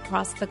millions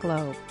across the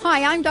globe.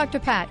 Hi, I'm Dr.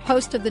 Pat,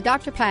 host of the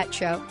Dr. Pat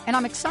Show, and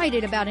I'm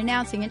excited about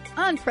announcing an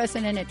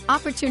unprecedented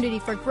opportunity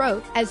for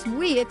growth as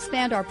we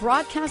expand our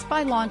broadcast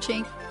by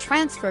launching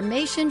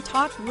Transformation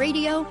Talk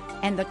Radio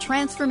and the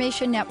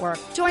Transformation Network.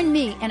 Join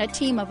me and a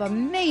team of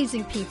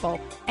amazing people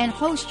and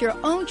host your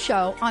own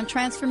show on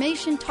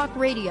Transformation Talk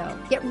Radio.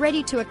 Get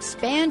ready to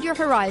expand your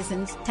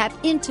horizons, tap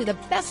into the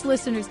best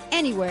listeners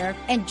anywhere,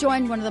 and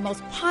join one of the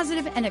most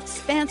positive and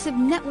expansive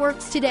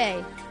networks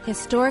today.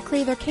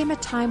 Historically, there came a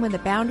time when the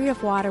boundary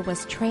of water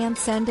was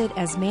transcended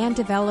as man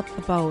developed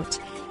the boat,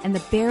 and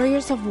the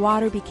barriers of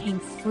water became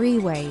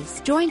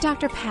freeways. Join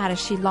Dr. Pat as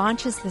she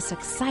launches this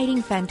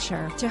exciting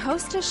venture. To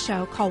host a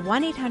show, call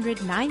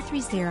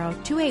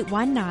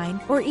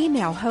 1-800-930-2819 or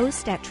email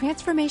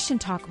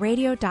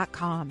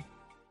host@transformationtalkradio.com.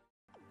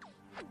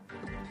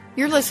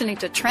 You're listening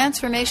to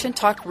Transformation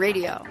Talk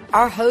Radio.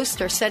 Our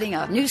hosts are setting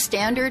a new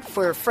standard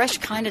for a fresh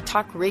kind of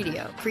talk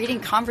radio,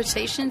 creating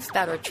conversations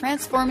that are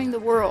transforming the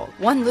world,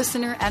 one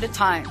listener at a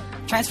time.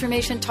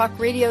 Transformation Talk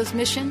Radio's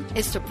mission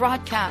is to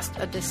broadcast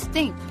a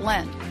distinct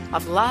blend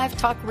of live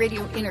talk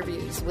radio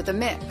interviews with a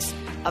mix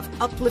of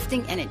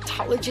uplifting and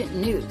intelligent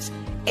news,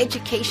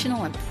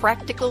 educational and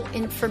practical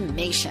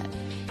information.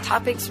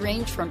 Topics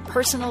range from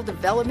personal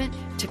development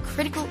to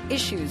critical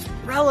issues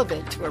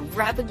relevant to a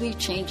rapidly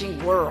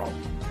changing world.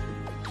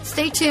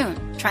 Stay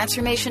tuned.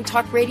 Transformation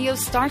Talk Radio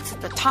starts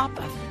at the top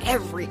of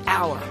every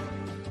hour.